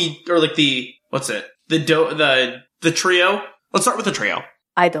monkey, or the trio. Let's start with the trio.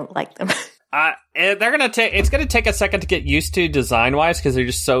 I don't like them. It's gonna take a second to get used to design-wise, because they're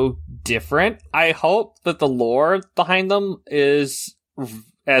just so different. I hope that the lore behind them is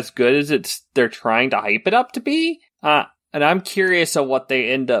as good as they're trying to hype it up to be. And I'm curious of how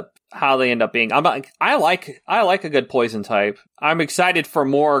they end up being. I like a good poison type. I'm excited for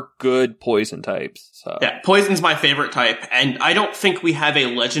more good poison types. So yeah, poison's my favorite type, and I don't think we have a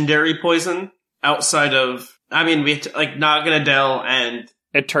legendary poison outside of. We have Naganadel and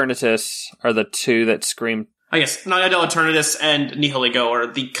Eternatus are the two that scream. I guess Naganadel, Eternatus, and Nihilego are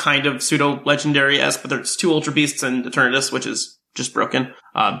the kind of pseudo-legendary-esque, but there's two Ultra Beasts and Eternatus, which is just broken.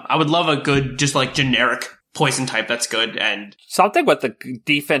 I would love a good, just generic poison type that's good, and something with the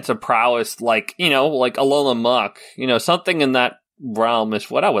defensive prowess, Alola Muck, something in that realm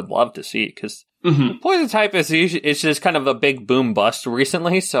is what I would love to see, because poison type is just kind of a big boom bust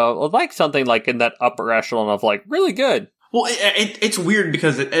recently, so I'd like something in that upper echelon of really good. Well, it's weird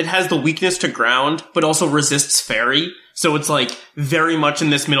because it has the weakness to ground, but also resists fairy. So it's very much in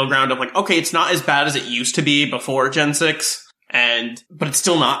this middle ground of okay, it's not as bad as it used to be before Gen 6, but it's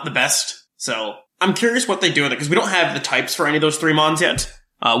still not the best. So I'm curious what they do with it, because we don't have the types for any of those three mons yet.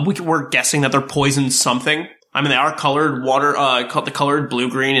 We're guessing that they're poison something. They are colored the colored blue,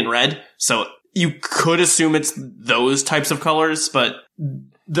 green, and red. So you could assume it's those types of colors, but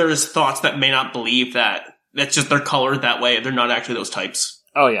there's thoughts that may not believe that. It's just they're colored that way. They're not actually those types.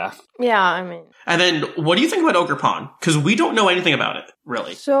 Oh, yeah. Yeah, And then, what do you think about Ogerpon? Because we don't know anything about it,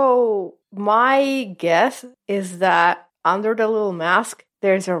 really. So, my guess is that under the little mask,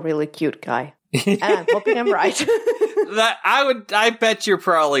 there's a really cute guy. And I'm hoping I'm right. I bet you're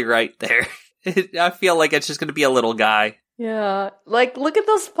probably right there. I feel like it's just going to be a little guy. Yeah. Like, look at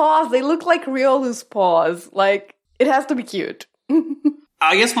those paws. They look like Ryolu's paws. Like, it has to be cute.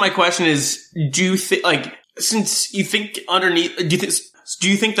 I guess my question is, do you think, like, since you think underneath, do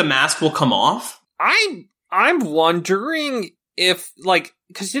you think the mask will come off? I'm wondering if, like,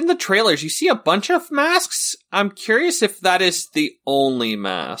 because in the trailers you see a bunch of masks. I'm curious if that is the only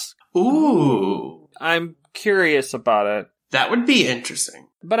mask. Ooh. I'm curious about it. That would be interesting.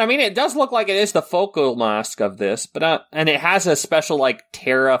 But I mean, it does look like it is the focal mask of this, but and it has a special, like,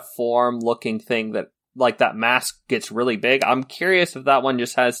 terraform looking thing that, like, that mask gets really big. I'm curious if that one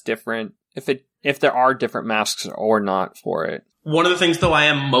just has different, if there are different masks or not for it. One of the things, though, I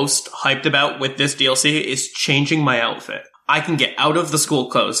am most hyped about with this DLC is changing my outfit. I can get out of the school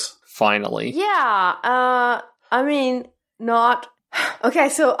clothes. Finally. Yeah, I mean, not... Okay,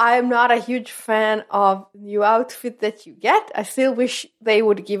 so I'm not a huge fan of new outfit that you get. I still wish they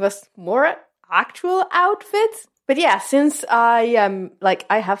would give us more actual outfits. But yeah, since I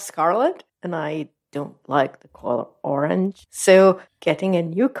have Scarlet, and I don't like the color orange, so getting a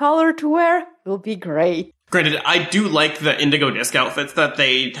new color to wear will be great. Granted, I do like the Indigo Disc outfits that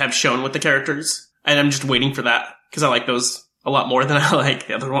they have shown with the characters, and I'm just waiting for that, because I like those a lot more than I like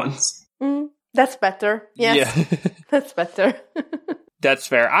the other ones. That's better. Yes. Yeah. That's better. That's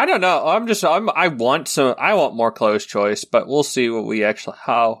fair. I don't know. I want more clothes choice, but we'll see what we actually,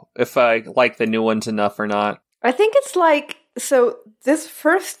 if I like the new ones enough or not. I think it's like, so this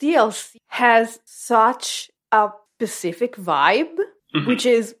first DLC has such a specific vibe, which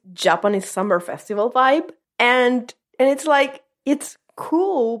is Japanese summer festival vibe. And it's like, it's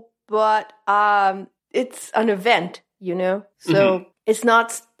cool, but it's an event, you know? So it's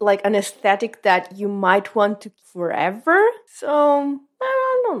not like an aesthetic that you might want to forever. So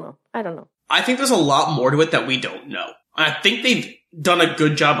I don't know. I think there's a lot more to it that we don't know. I think they've done a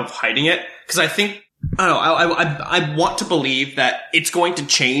good job of hiding it, because I think, I don't know, I want to believe that it's going to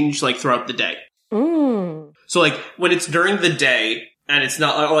change, like, throughout the day. So, like, when it's during the day, and it's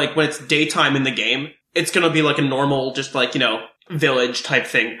not, like, when it's daytime in the game, it's gonna be like a normal, just like, you know, village type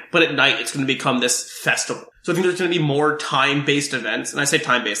thing. But at night, it's gonna become this festival. So I think there's gonna be more time-based events. And I say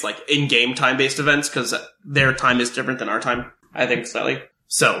time-based, like, in-game time-based events, because their time is different than our time, I think, slightly.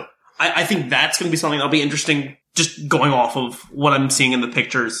 So, I think that's gonna be something that'll be interesting, just going off of what I'm seeing in the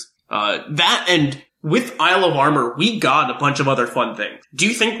pictures. That, and with Isle of Armor, we got a bunch of other fun things. Do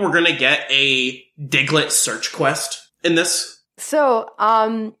you think we're gonna get a Diglett search quest in this? So,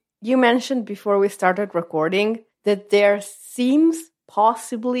 you mentioned before we started recording that there seems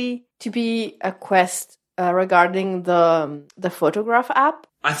possibly to be a quest regarding the photograph app.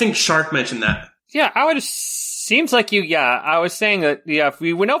 I think Shark mentioned that. Yeah, seems like I was saying that, if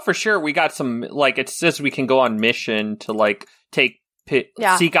we know for sure, we got some, like, it says we can go on mission to, like,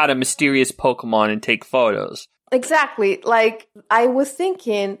 seek out a mysterious Pokemon and take photos. Exactly. Like, I was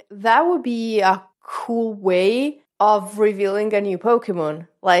thinking that would be a cool way of revealing a new Pokemon.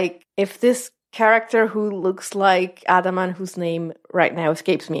 Like, if this character who looks like Adaman, whose name right now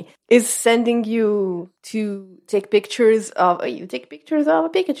escapes me, is sending you to take pictures of, you take pictures of a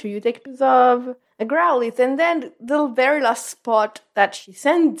Pikachu, you take pictures of a Growlithe, and then the very last spot that she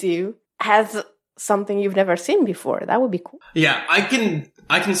sends you has something you've never seen before. That would be cool. Yeah, I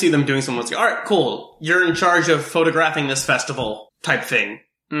can see them doing something like, all right, cool, you're in charge of photographing this festival type thing.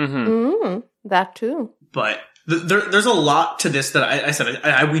 That too. But there's a lot to this that I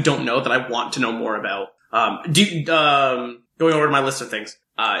said we don't know, that I want to know more about. Going over to my list of things.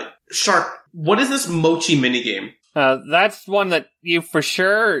 Shark, what is this Mochi minigame? That's one that they've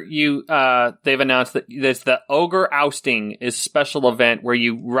announced that there's the Ogre Ousting is a special event where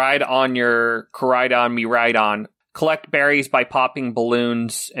you ride on your Koraidon Miraidon, collect berries by popping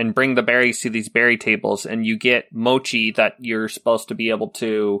balloons, and bring the berries to these berry tables, and you get Mochi that you're supposed to be able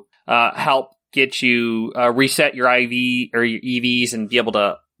to help get you reset your IV or your EVs and be able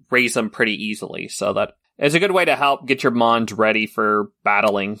to raise them pretty easily. So that is a good way to help get your Mons ready for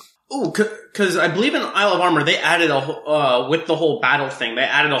battling. Ooh, because I believe in Isle of Armor, they added with the whole battle thing, they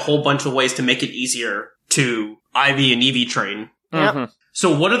added a whole bunch of ways to make it easier to IV and EV train. Yep.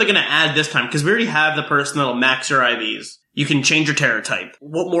 So what are they going to add this time? Because we already have the person that'll max your IVs. You can change your Terra type.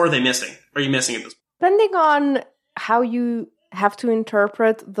 What more are they missing? Are you missing at this point? Depending on how you have to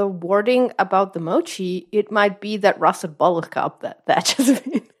interpret the wording about the Mochi, it might be that Russet Buttercup that has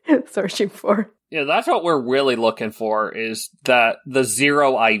been searching for. Yeah, that's what we're really looking for, is the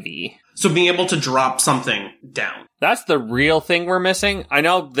zero IV. So being able to drop something down. That's the real thing we're missing. I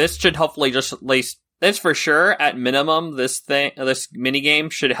know this should hopefully just at least That's for sure. At minimum, this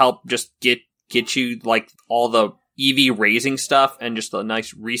minigame should help just get you, like, all the EV raising stuff and just a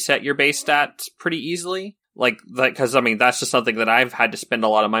nice reset your base stats pretty easily. Like, because, I mean, that's just something that I've had to spend a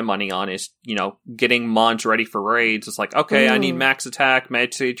lot of my money on is, you know, getting mons ready for raids. It's like, okay, I need max attack,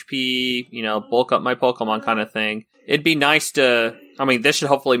 max HP, you know, bulk up my Pokemon kind of thing. It'd be nice to, I mean, this should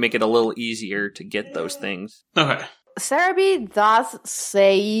hopefully make it a little easier to get those things. Okay. Cerebi does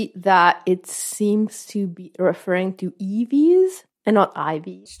say that it seems to be referring to EVs and not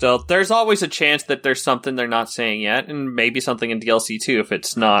IVs. Still, there's always a chance that there's something they're not saying yet, and maybe something in DLC too if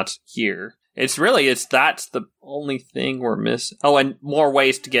it's not here. That's the only thing we're missing. Oh, and more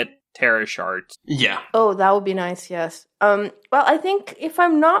ways to get Terra Shards. Yeah. Oh, that would be nice, yes. Well, I think, if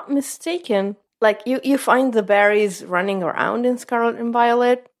I'm not mistaken, like, you find the berries running around in Scarlet and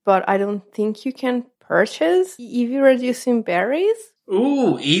Violet, but I don't think you can purchase EV-reducing berries.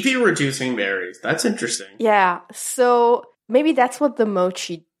 Ooh, EV-reducing berries. That's interesting. Yeah, so maybe that's what the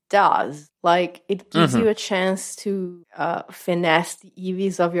mochi does. Like, it gives you a chance to finesse the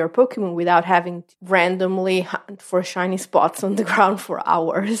EVs of your Pokemon without having to randomly hunt for shiny spots on the ground for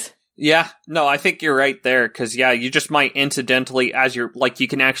hours. Yeah, no, I think you're right there, because, yeah, you just might incidentally, as you're, like, you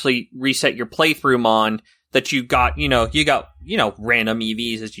can actually reset your playthrough mon that you got random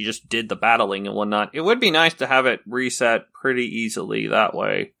EVs as you just did the battling and whatnot. It would be nice to have it reset pretty easily that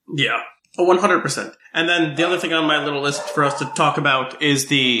way. Yeah, 100%. And then the other thing on my little list for us to talk about is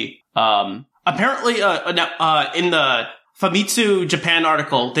the, apparently, in the Famitsu Japan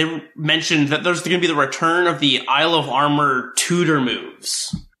article, they mentioned that there's going to be the return of the Isle of Armor tutor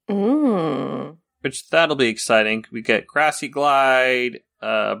moves. Which, that'll be exciting. We get Grassy Glide,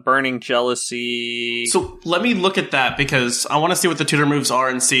 Burning Jealousy. So let me look at that, because I want to see what the tutor moves are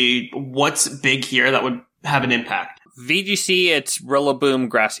and see what's big here that would have an impact. VGC, it's Rillaboom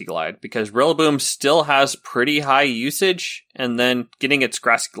Grassy Glide, because Rillaboom still has pretty high usage, and then getting its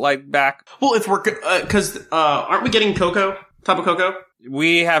Grassy Glide back. Well, if we're, because, aren't we getting Tapu Koko?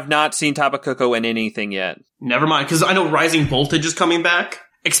 We have not seen Tapu Koko in anything yet. Never mind, because I know Rising Voltage is coming back,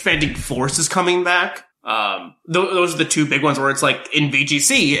 Expanding Force is coming back. Those are the two big ones where it's like, in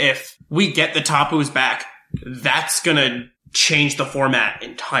VGC, if we get the Tapus back, that's gonna change the format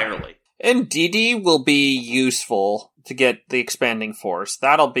entirely. And DD will be useful to get the Expanding Force.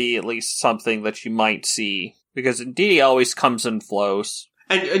 That'll be at least something that you might see, because DD always comes in flows.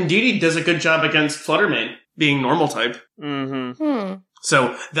 And DD does a good job against Fluttermane, being normal type.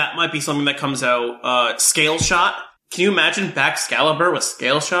 So that might be something that comes out. Scale Shot. Can you imagine back Excalibur with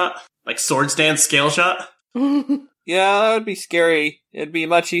Scale Shot? Like Swords Dance Scale Shot? Yeah, that would be scary. It'd be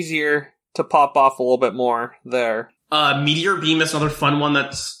much easier to pop off a little bit more there. Meteor Beam is another fun one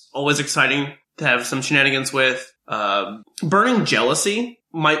that's always exciting to have some shenanigans with. Burning Jealousy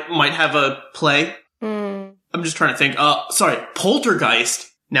might have a play. I'm just trying to think. Poltergeist.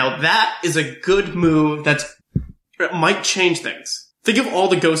 Now that is a good move that might change things. Think of all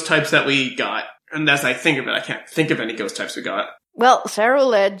the ghost types that we got. And as I think of it, I can't think of any ghost types we got. Well,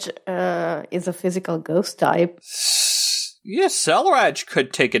 Ceruledge is a physical ghost type. Yeah, Celeradge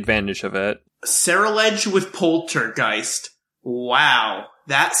could take advantage of it. Ceruledge with Poltergeist. Wow.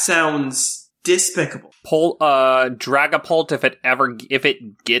 That sounds despicable. Dragapult, if it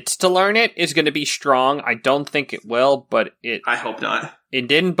gets to learn it, is going to be strong. I don't think it will, but I hope not. It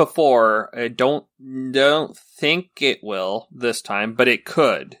didn't before. I don't think it will this time, but it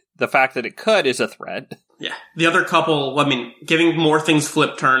could. The fact that it could is a threat. Yeah. The other couple, I mean, giving more things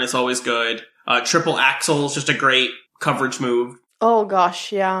flip turn is always good. Triple Axle is just a great coverage move. Oh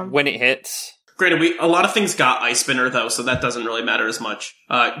gosh, yeah. When it hits. Granted, a lot of things got Ice Spinner though, so that doesn't really matter as much.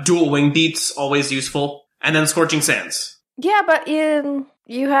 Dual Wing Beats, always useful. And then Scorching Sands. Yeah, but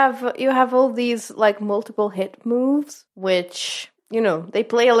you have all these, like, multiple hit moves, which, they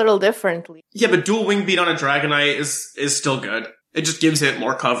play a little differently. Yeah, but Dual Wing Beat on a Dragonite is still good. It just gives it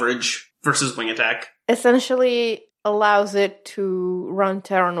more coverage versus Wing Attack. Essentially allows it to run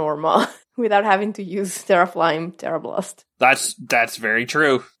Terra Norma without having to use Terraflame, Terra Blast. That's very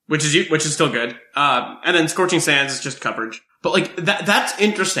true. Which is still good. And then Scorching Sands is just coverage. But like that's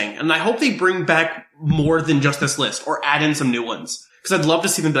interesting, and I hope they bring back more than just this list or add in some new ones. Because I'd love to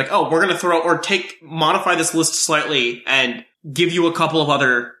see them be like, oh, we're gonna modify this list slightly and give you a couple of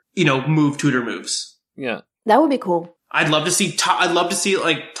other, move tutor moves. Yeah. That would be cool. I'd love to see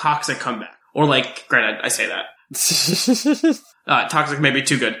like Toxic come back. Or like, granted, I say that. Toxic may be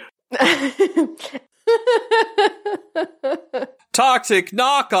too good. Toxic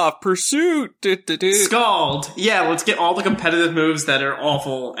knockoff pursuit. Scald. Yeah, let's get all the competitive moves that are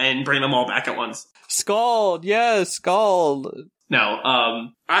awful and bring them all back at once. Scald. Yes, Scald.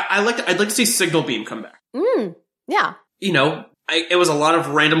 No, I'd like to see Signal Beam come back. Yeah. You know, it was a lot of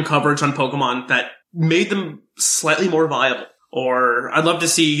random coverage on Pokemon that made them slightly more viable. Or I'd love to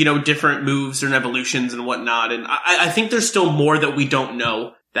see, you know, different moves and evolutions and whatnot. And I think there's still more that we don't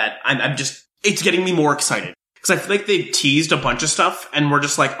know that I'm just, it's getting me more excited. Because I feel like they've teased a bunch of stuff and we're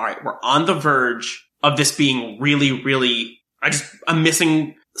just like, all right, we're on the verge of this being really, really, I'm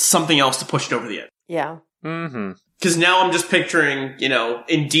missing something else to push it over the edge. Yeah. Mm-hmm. Because now I'm just picturing, you know,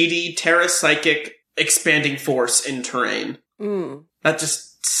 Indeedee, Terra Psychic, expanding force in terrain. That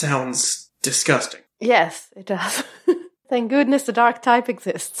just sounds disgusting. Yes, it does. Thank goodness the dark type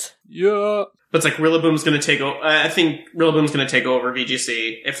exists. Yeah. But it's like Rillaboom's going to take over. I think Rillaboom's going to take over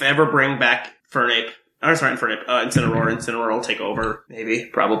VGC. If they ever bring back Incineroar will take over. Maybe.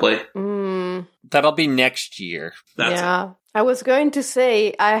 Probably. That'll be next year. Yeah. I was going to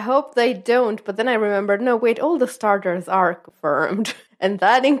say, I hope they don't, but then I remembered, no, wait, all the starters are confirmed. And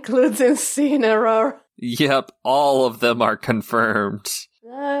that includes Incineroar. Yep, all of them are confirmed.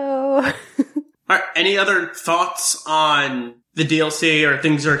 No. Alright, any other thoughts on the DLC or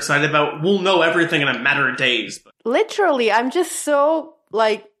things you're excited about? We'll know everything in a matter of days. But. Literally, I'm just so,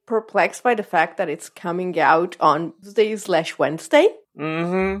 perplexed by the fact that it's coming out on Tuesday/Wednesday.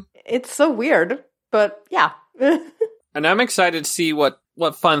 Mm-hmm. It's so weird, but yeah. And I'm excited to see what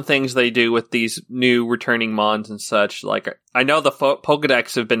fun things they do with these new returning Mons and such. Like, I know the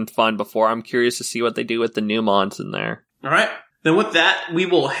Pokedex have been fun before. I'm curious to see what they do with the new Mons in there. Alright, then with that, we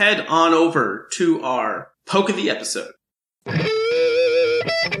will head on over to our Poke of the Episode. Poke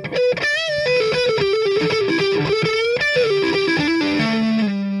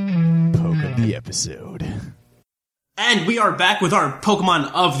of the Episode. And we are back with our Pokemon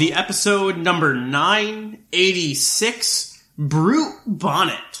of the Episode, number 986, Brute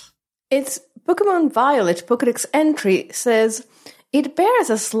Bonnet. It's Pokemon Violet Pokedex entry says, it bears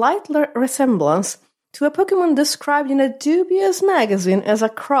a slight resemblance to a Pokemon described in a dubious magazine as a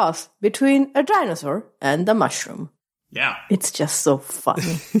cross between a dinosaur and a mushroom. Yeah. It's just so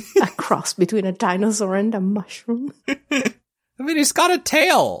funny. A cross between a dinosaur and a mushroom. I mean, it's got a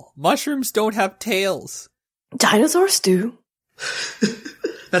tail. Mushrooms don't have tails. Dinosaurs do.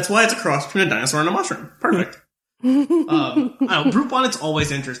 That's why it's a cross between a dinosaur and a mushroom. Perfect. Brute Bonnets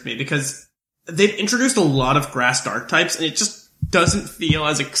always interest me because they've introduced a lot of grass dark types and it just doesn't feel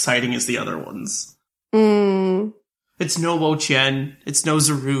as exciting as the other ones. It's no Wo-Chien. It's no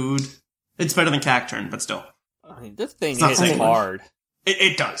Zarude. It's better than Cacturn, but still. I mean, this thing hits hard.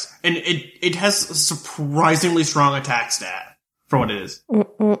 It does. And it has a surprisingly strong attack stat for what it is.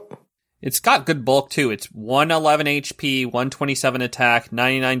 It's got good bulk, too. It's 111 HP, 127 attack,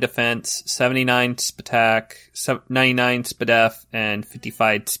 99 defense, 79 attack, 99 SPDF, and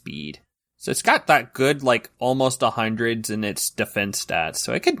 55 speed. So it's got that good, almost 100s in its defense stats.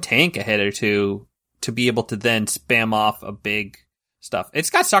 So it can tank a hit or two to be able to then spam off a big stuff.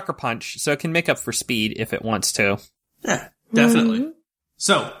 It's got Sucker Punch, so it can make up for speed if it wants to. Yeah, definitely.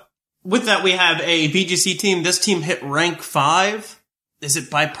 So, with that, we have a VGC team. This team hit rank 5. Is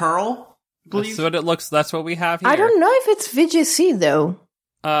it by Pearl? That's what it looks. That's what we have here. I don't know if it's VGC though.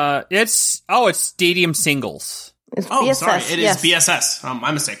 It's Stadium Singles. It's BSS, BSS, sorry, it is BSS.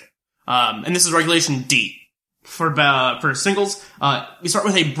 My mistake. And this is Regulation D for singles. We start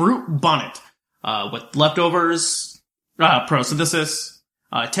with a Brute Bonnet with leftovers, Prosynthesis,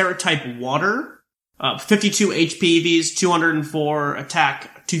 Terra type Water, 52 HP, Vs, 204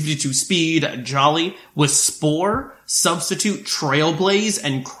 attack, 252 speed, Jolly with Spore, Substitute, Trailblaze,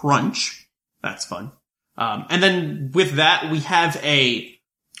 and Crunch. That's fun. And then with that, we have a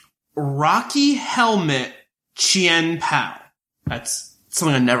Rocky Helmet Chien Pao. That's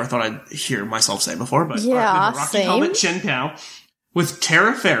something I never thought I'd hear myself say before, but yeah, Rocky same. Helmet Chien Pao with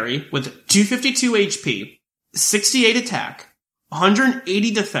Terra Fairy with 252 HP, 68 attack,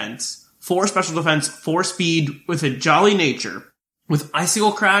 180 defense, 4 special defense, 4 speed with a Jolly nature with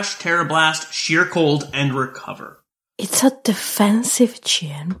Icicle Crash, Terra Blast, Sheer Cold, and Recover. It's a defensive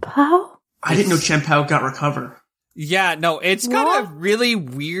Chien Pao? I didn't know Chien Pao got Recover. Yeah, no, it's got a really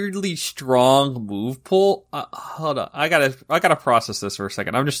weirdly strong move pool. Hold on, I gotta process this for a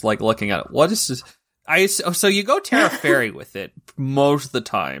second. I'm just looking at it. What is this? So you go Terra Fairy with it most of the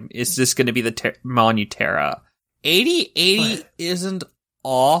time. It's just going to be the Monuterra. 80 isn't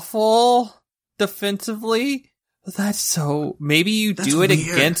awful defensively. That's so. Maybe you do it weird.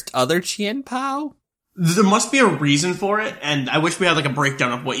 against other Chien Pao. There must be a reason for it, and I wish we had a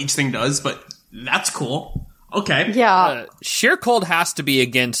breakdown of what each thing does, but that's cool. Okay. Yeah. Sheer Cold has to be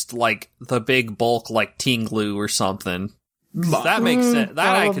against, the big bulk, Tinglu or something. That makes sense. That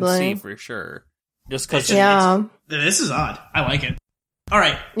probably. I can see for sure. Just because. Yeah. This is odd. I like it. All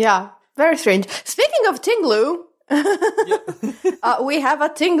right. Yeah, very strange. Speaking of Tinglu, we have a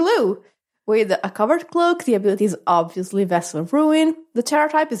Tinglu with a covered cloak. The ability is obviously Vessel of Ruin. The Terra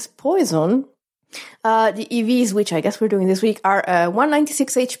type is Poison. The EVs, which I guess we're doing this week, are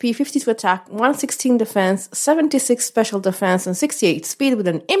 196 HP, 52 attack, 116 defense, 76 special defense, and 68 speed with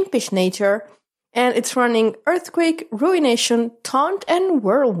an impish nature. And it's running Earthquake, Ruination, Taunt, and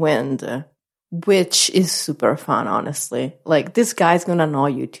Whirlwind, which is super fun, honestly. Like, this guy's gonna annoy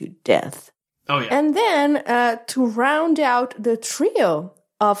you to death. Oh, yeah. And then, to round out the trio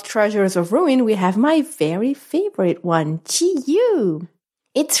of Treasures of Ruin, we have my very favorite one, Chi-Yu.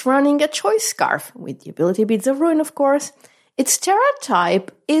 It's running a Choice Scarf with the ability Beads of Ruin, of course. Its Terra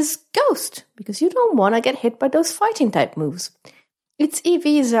type is Ghost, because you don't want to get hit by those fighting type moves. Its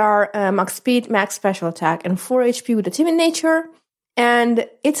EVs are max speed, max special attack, and 4 HP with a timid nature. And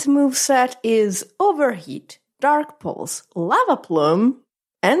its moveset is Overheat, Dark Pulse, Lava Plume,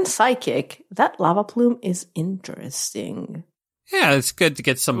 and Psychic. That Lava Plume is interesting. Yeah, it's good to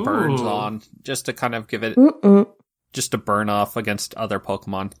get some burns on, just to kind of give it... Just to burn off against other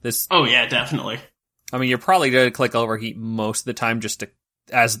Pokemon. Oh yeah, definitely. I mean, you're probably going to click Overheat most of the time just to,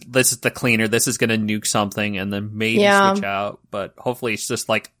 as this is the cleaner, this is going to nuke something and then maybe switch out. But hopefully it's just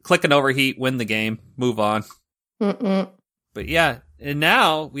like, click an Overheat, win the game, move on. But yeah, and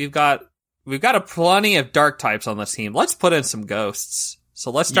now we've got a plenty of dark types on this team. Let's put in some ghosts. So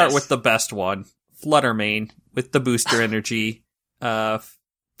let's start with the best one. Fluttermane with the booster energy.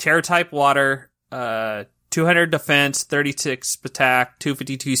 Terra type Water, 200 defense, 36 attack,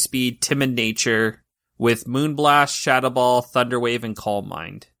 252 speed, timid nature, with Moonblast, Shadow Ball, Thunder Wave, and Calm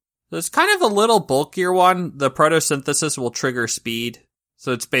Mind. So it's kind of a little bulkier one. The Photosynthesis will trigger speed,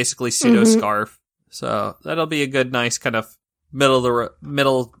 so it's basically Pseudo Scarf. So that'll be a good, nice kind of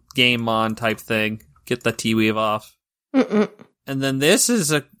middle game on type thing. Get the T-Weave off. And then this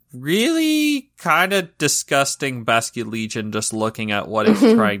is a really kind of disgusting Basculegion just looking at what it's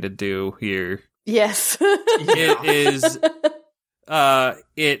trying to do here. Yes. It is,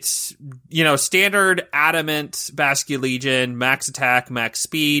 it's, standard adamant Basculegion, max attack, max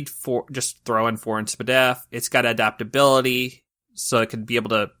speed, just throw in 4 inch def. It's got adaptability, so it can be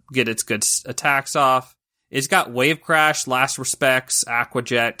able to get its good attacks off. It's got Wave Crash, Last Respects, Aqua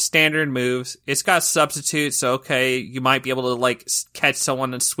Jet, standard moves. It's got Substitute, so okay, you might be able to, catch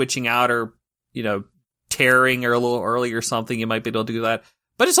someone and switching out or, tearing or a little early or something. You might be able to do that.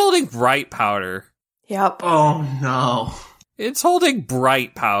 But it's holding Bright Powder. Yep. Oh, no. It's holding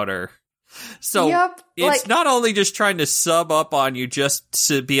Bright Powder. So it's not only just trying to sub up on you just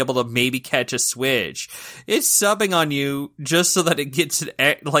to be able to maybe catch a switch. It's subbing on you just so that it gets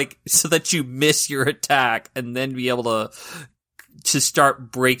so that you miss your attack and then be able to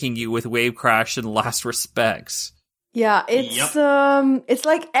start breaking you with Wave Crash and Last Respects. Yeah, it's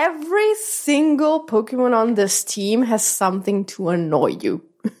like every single Pokemon on this team has something to annoy you.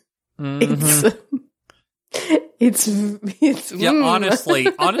 It's honestly,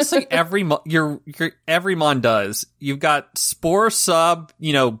 every mon does. You've got Spore Sub,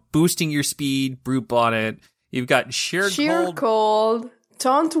 boosting your speed, Brute Bonnet. You've got Sheer Cold,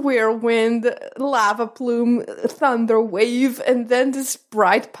 Taunt Whirlwind, Lava Plume, Thunder Wave, and then this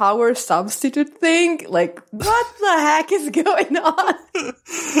Bright Power substitute thing. Like, what the heck is going on?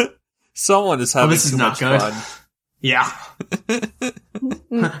 Someone is having too much fun. Yeah.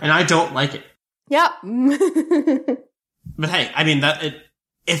 And I don't like it. Yeah. But hey, I mean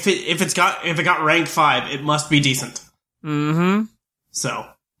if it got rank 5, it must be decent. So,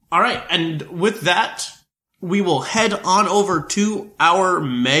 alright, and with that, we will head on over to our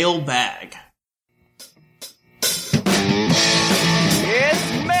mailbag. It's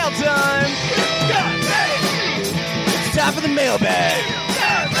mail time! It's time for the mailbag!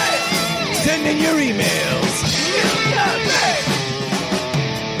 Send in your emails!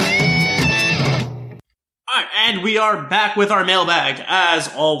 Alright, and we are back with our mailbag. As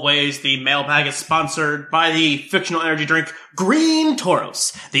always, the mailbag is sponsored by the fictional energy drink Green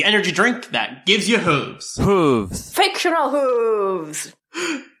Tauros, the energy drink that gives you hooves. Hooves. Fictional hooves.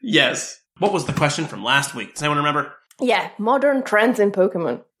 Yes. What was the question from last week? Does anyone remember? Yeah, modern trends in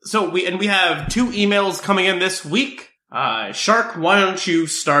Pokemon. So we have 2 emails coming in this week. Shark, why don't you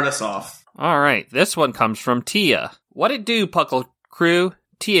start us off? Alright, this one comes from Tia. What it do, Puckle Crew?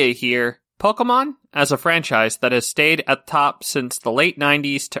 Tia here. Pokemon, as a franchise that has stayed at the top since the late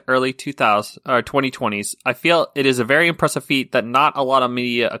 90s to early 2020s, I feel it is a very impressive feat that not a lot of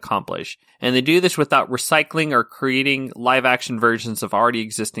media accomplish, and they do this without recycling or creating live-action versions of already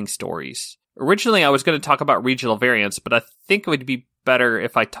existing stories. Originally, I was going to talk about regional variants, but I think it would be better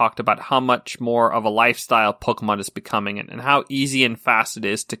if I talked about how much more of a lifestyle Pokemon is becoming and how easy and fast it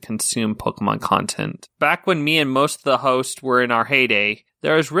is to consume Pokemon content. Back when me and most of the hosts were in our heyday,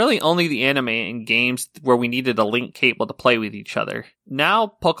 there was really only the anime and games where we needed a link cable to play with each other.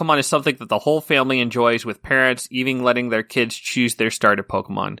 Now, Pokemon is something that the whole family enjoys, with parents even letting their kids choose their starter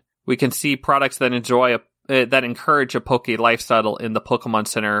Pokemon. We can see products that encourage a Poke lifestyle in the Pokemon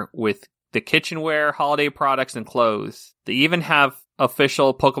Center with the kitchenware, holiday products, and clothes. They even have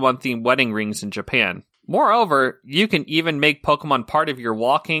official Pokemon-themed wedding rings in Japan. Moreover, you can even make Pokemon part of your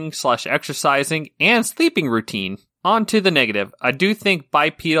walking/exercising and sleeping routine. On to the negative. I do think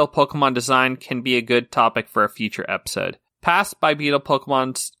bipedal Pokemon design can be a good topic for a future episode. Past bipedal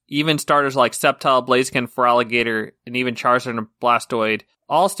Pokemons, even starters like Sceptile, Blaziken, Feraligatr, and even Charizard and Blastoise,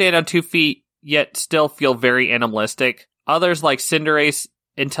 all stand on 2 feet, yet still feel very animalistic. Others like Cinderace,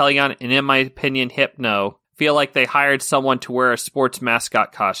 Inteleon, and in my opinion, Hypno, feel like they hired someone to wear a sports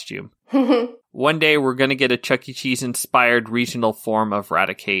mascot costume. One day we're going to get a Chuck E. Cheese inspired regional form of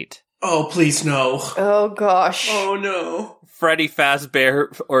Raticate. Oh, please no. Oh, gosh. Oh, no. Freddy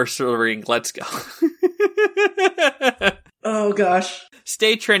Fazbear or Ring, let's go. Oh, gosh.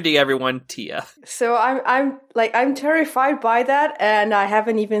 Stay trendy, everyone. Tia. So I'm terrified by that, and I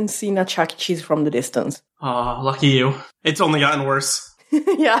haven't even seen a Chuck E. Cheese from the distance. Oh, lucky you. It's only gotten worse.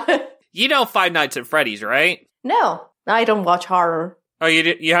 Yeah. You know Five Nights at Freddy's, right? No, I don't watch horror. Oh,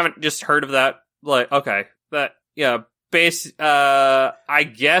 you haven't just heard of that? Like, okay. That, yeah. I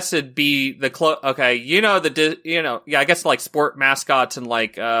guess it'd be the okay, I guess like sport mascots and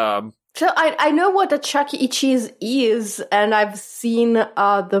like, So I know what a Chuck E. Cheese is, and I've seen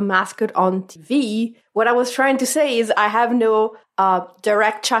the mascot on TV. What I was trying to say is I have no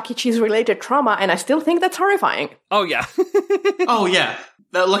direct Chuck E. Cheese related trauma, and I still think that's horrifying. Oh, yeah. Oh, yeah.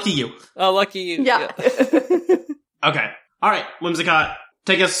 Lucky you. Oh, lucky you. Yeah. Okay. All right, Whimsicott,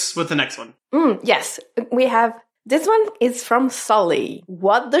 take us with the next one. Yes, we have... This one is from Sully.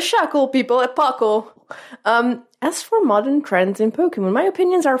 What the shuckle, people at Puckle. As for modern trends in Pokemon, my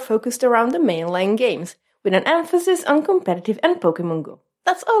opinions are focused around the mainline games, with an emphasis on competitive and Pokemon Go.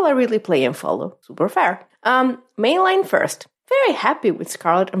 That's all I really play and follow. Super fair. Mainline first. Very happy with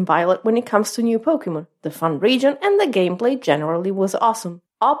Scarlet and Violet when it comes to new Pokemon. The fun region and the gameplay generally was awesome.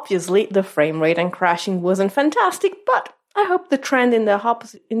 Obviously, the frame rate and crashing wasn't fantastic, but I hope the trend in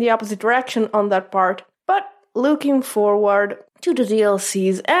the opposite direction on that part. But looking forward to the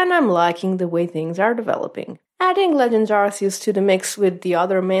DLCs, and I'm liking the way things are developing. Adding Legends Arceus to the mix with the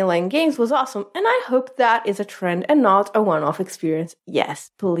other mainline games was awesome, and I hope that is a trend and not a one-off experience. Yes,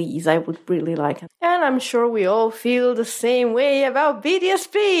 please, I would really like it. And I'm sure we all feel the same way about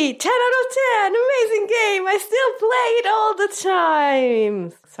BDSP! 10 out of 10! Amazing game! I still play it all the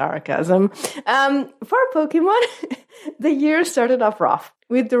time! Sarcasm. For Pokemon, the year started off rough,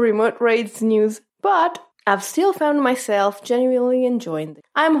 with the remote raids news, but I've still found myself genuinely enjoying it.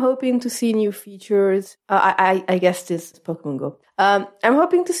 I'm hoping to see new features. I guess this is Pokemon Go. I'm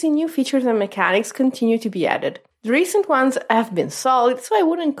hoping to see new features and mechanics continue to be added. The recent ones have been solid, so I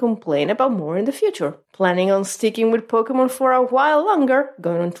wouldn't complain about more in the future. Planning on sticking with Pokemon for a while longer,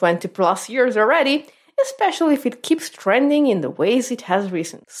 going on 20 plus years already, especially if it keeps trending in the ways it has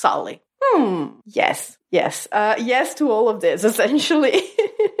recently. Solid. Yes to all of this, essentially.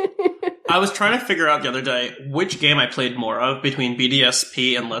 I was trying to figure out the other day which game I played more of between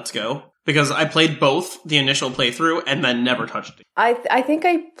BDSP and Let's Go, because I played both the initial playthrough and then never touched it. I think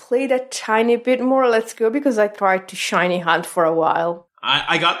I played a tiny bit more Let's Go because I tried to shiny hunt for a while.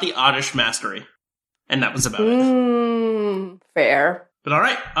 I got the Oddish Mastery, and that was about it. Fair. But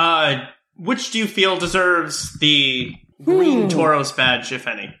alright, which do you feel deserves the Green Tauros badge, if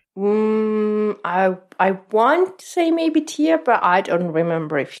any? I want to say maybe Tia, but I don't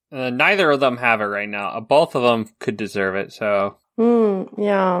remember if... Neither of them have it right now. Both of them could deserve it, so...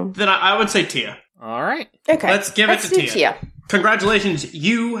 yeah. Then I would say Tia. Alright. Okay. Let's give it to Tia. Congratulations,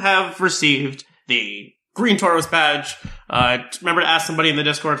 you have received the Green Tauros badge. Remember to ask somebody in the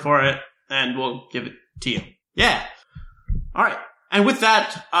Discord for it, and we'll give it to you. Yeah. Alright. And with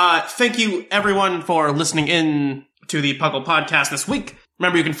that, thank you everyone for listening in to the Puckle Podcast this week.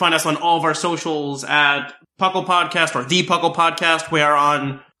 Remember, you can find us on all of our socials at Puckle Podcast or The Puckle Podcast. We are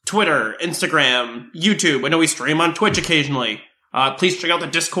on Twitter, Instagram, YouTube. I know we stream on Twitch occasionally. Please check out the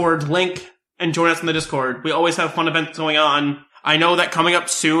Discord link and join us in the Discord. We always have fun events going on. I know that coming up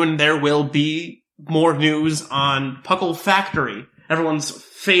soon, there will be more news on Puckle Factory, everyone's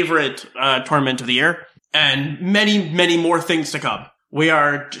favorite tournament of the year, and many, many more things to come. We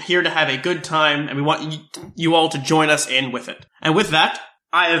are here to have a good time, and we want you all to join us in with it. And with that,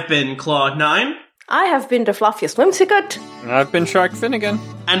 I have been Claude9. I have been the fluffiest Whimsicott. I've been Shark Finnegan.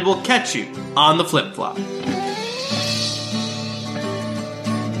 And we'll catch you on the flip-flop.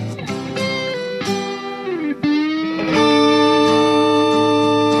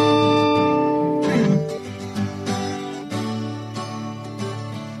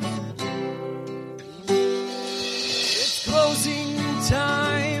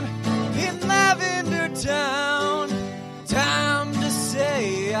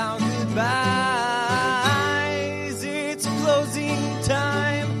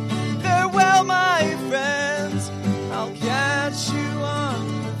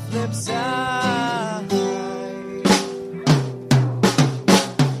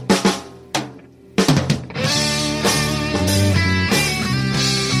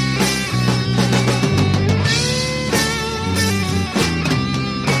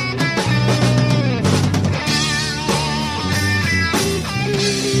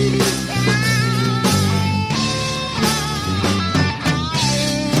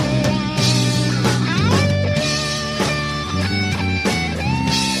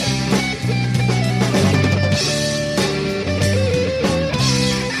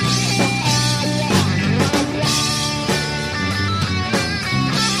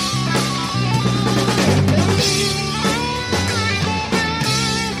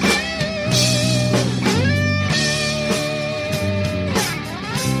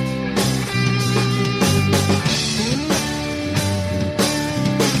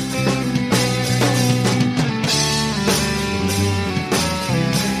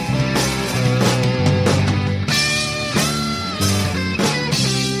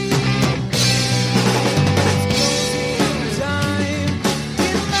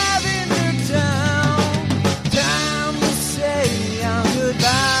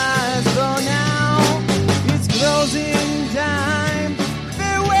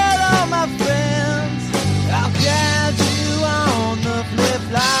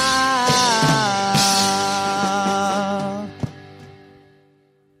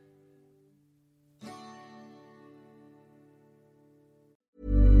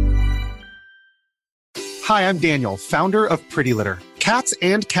 Hi, I'm Daniel, founder of Pretty Litter. Cats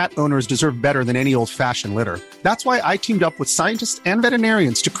and cat owners deserve better than any old-fashioned litter. That's why I teamed up with scientists and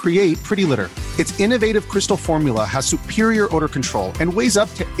veterinarians to create Pretty Litter. Its innovative crystal formula has superior odor control and weighs up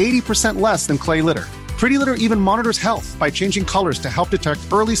to 80% less than clay litter. Pretty Litter even monitors health by changing colors to help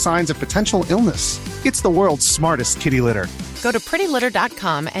detect early signs of potential illness. It's the world's smartest kitty litter. Go to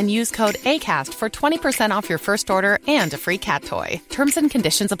prettylitter.com and use code ACAST for 20% off your first order and a free cat toy. Terms and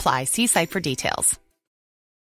conditions apply. See site for details.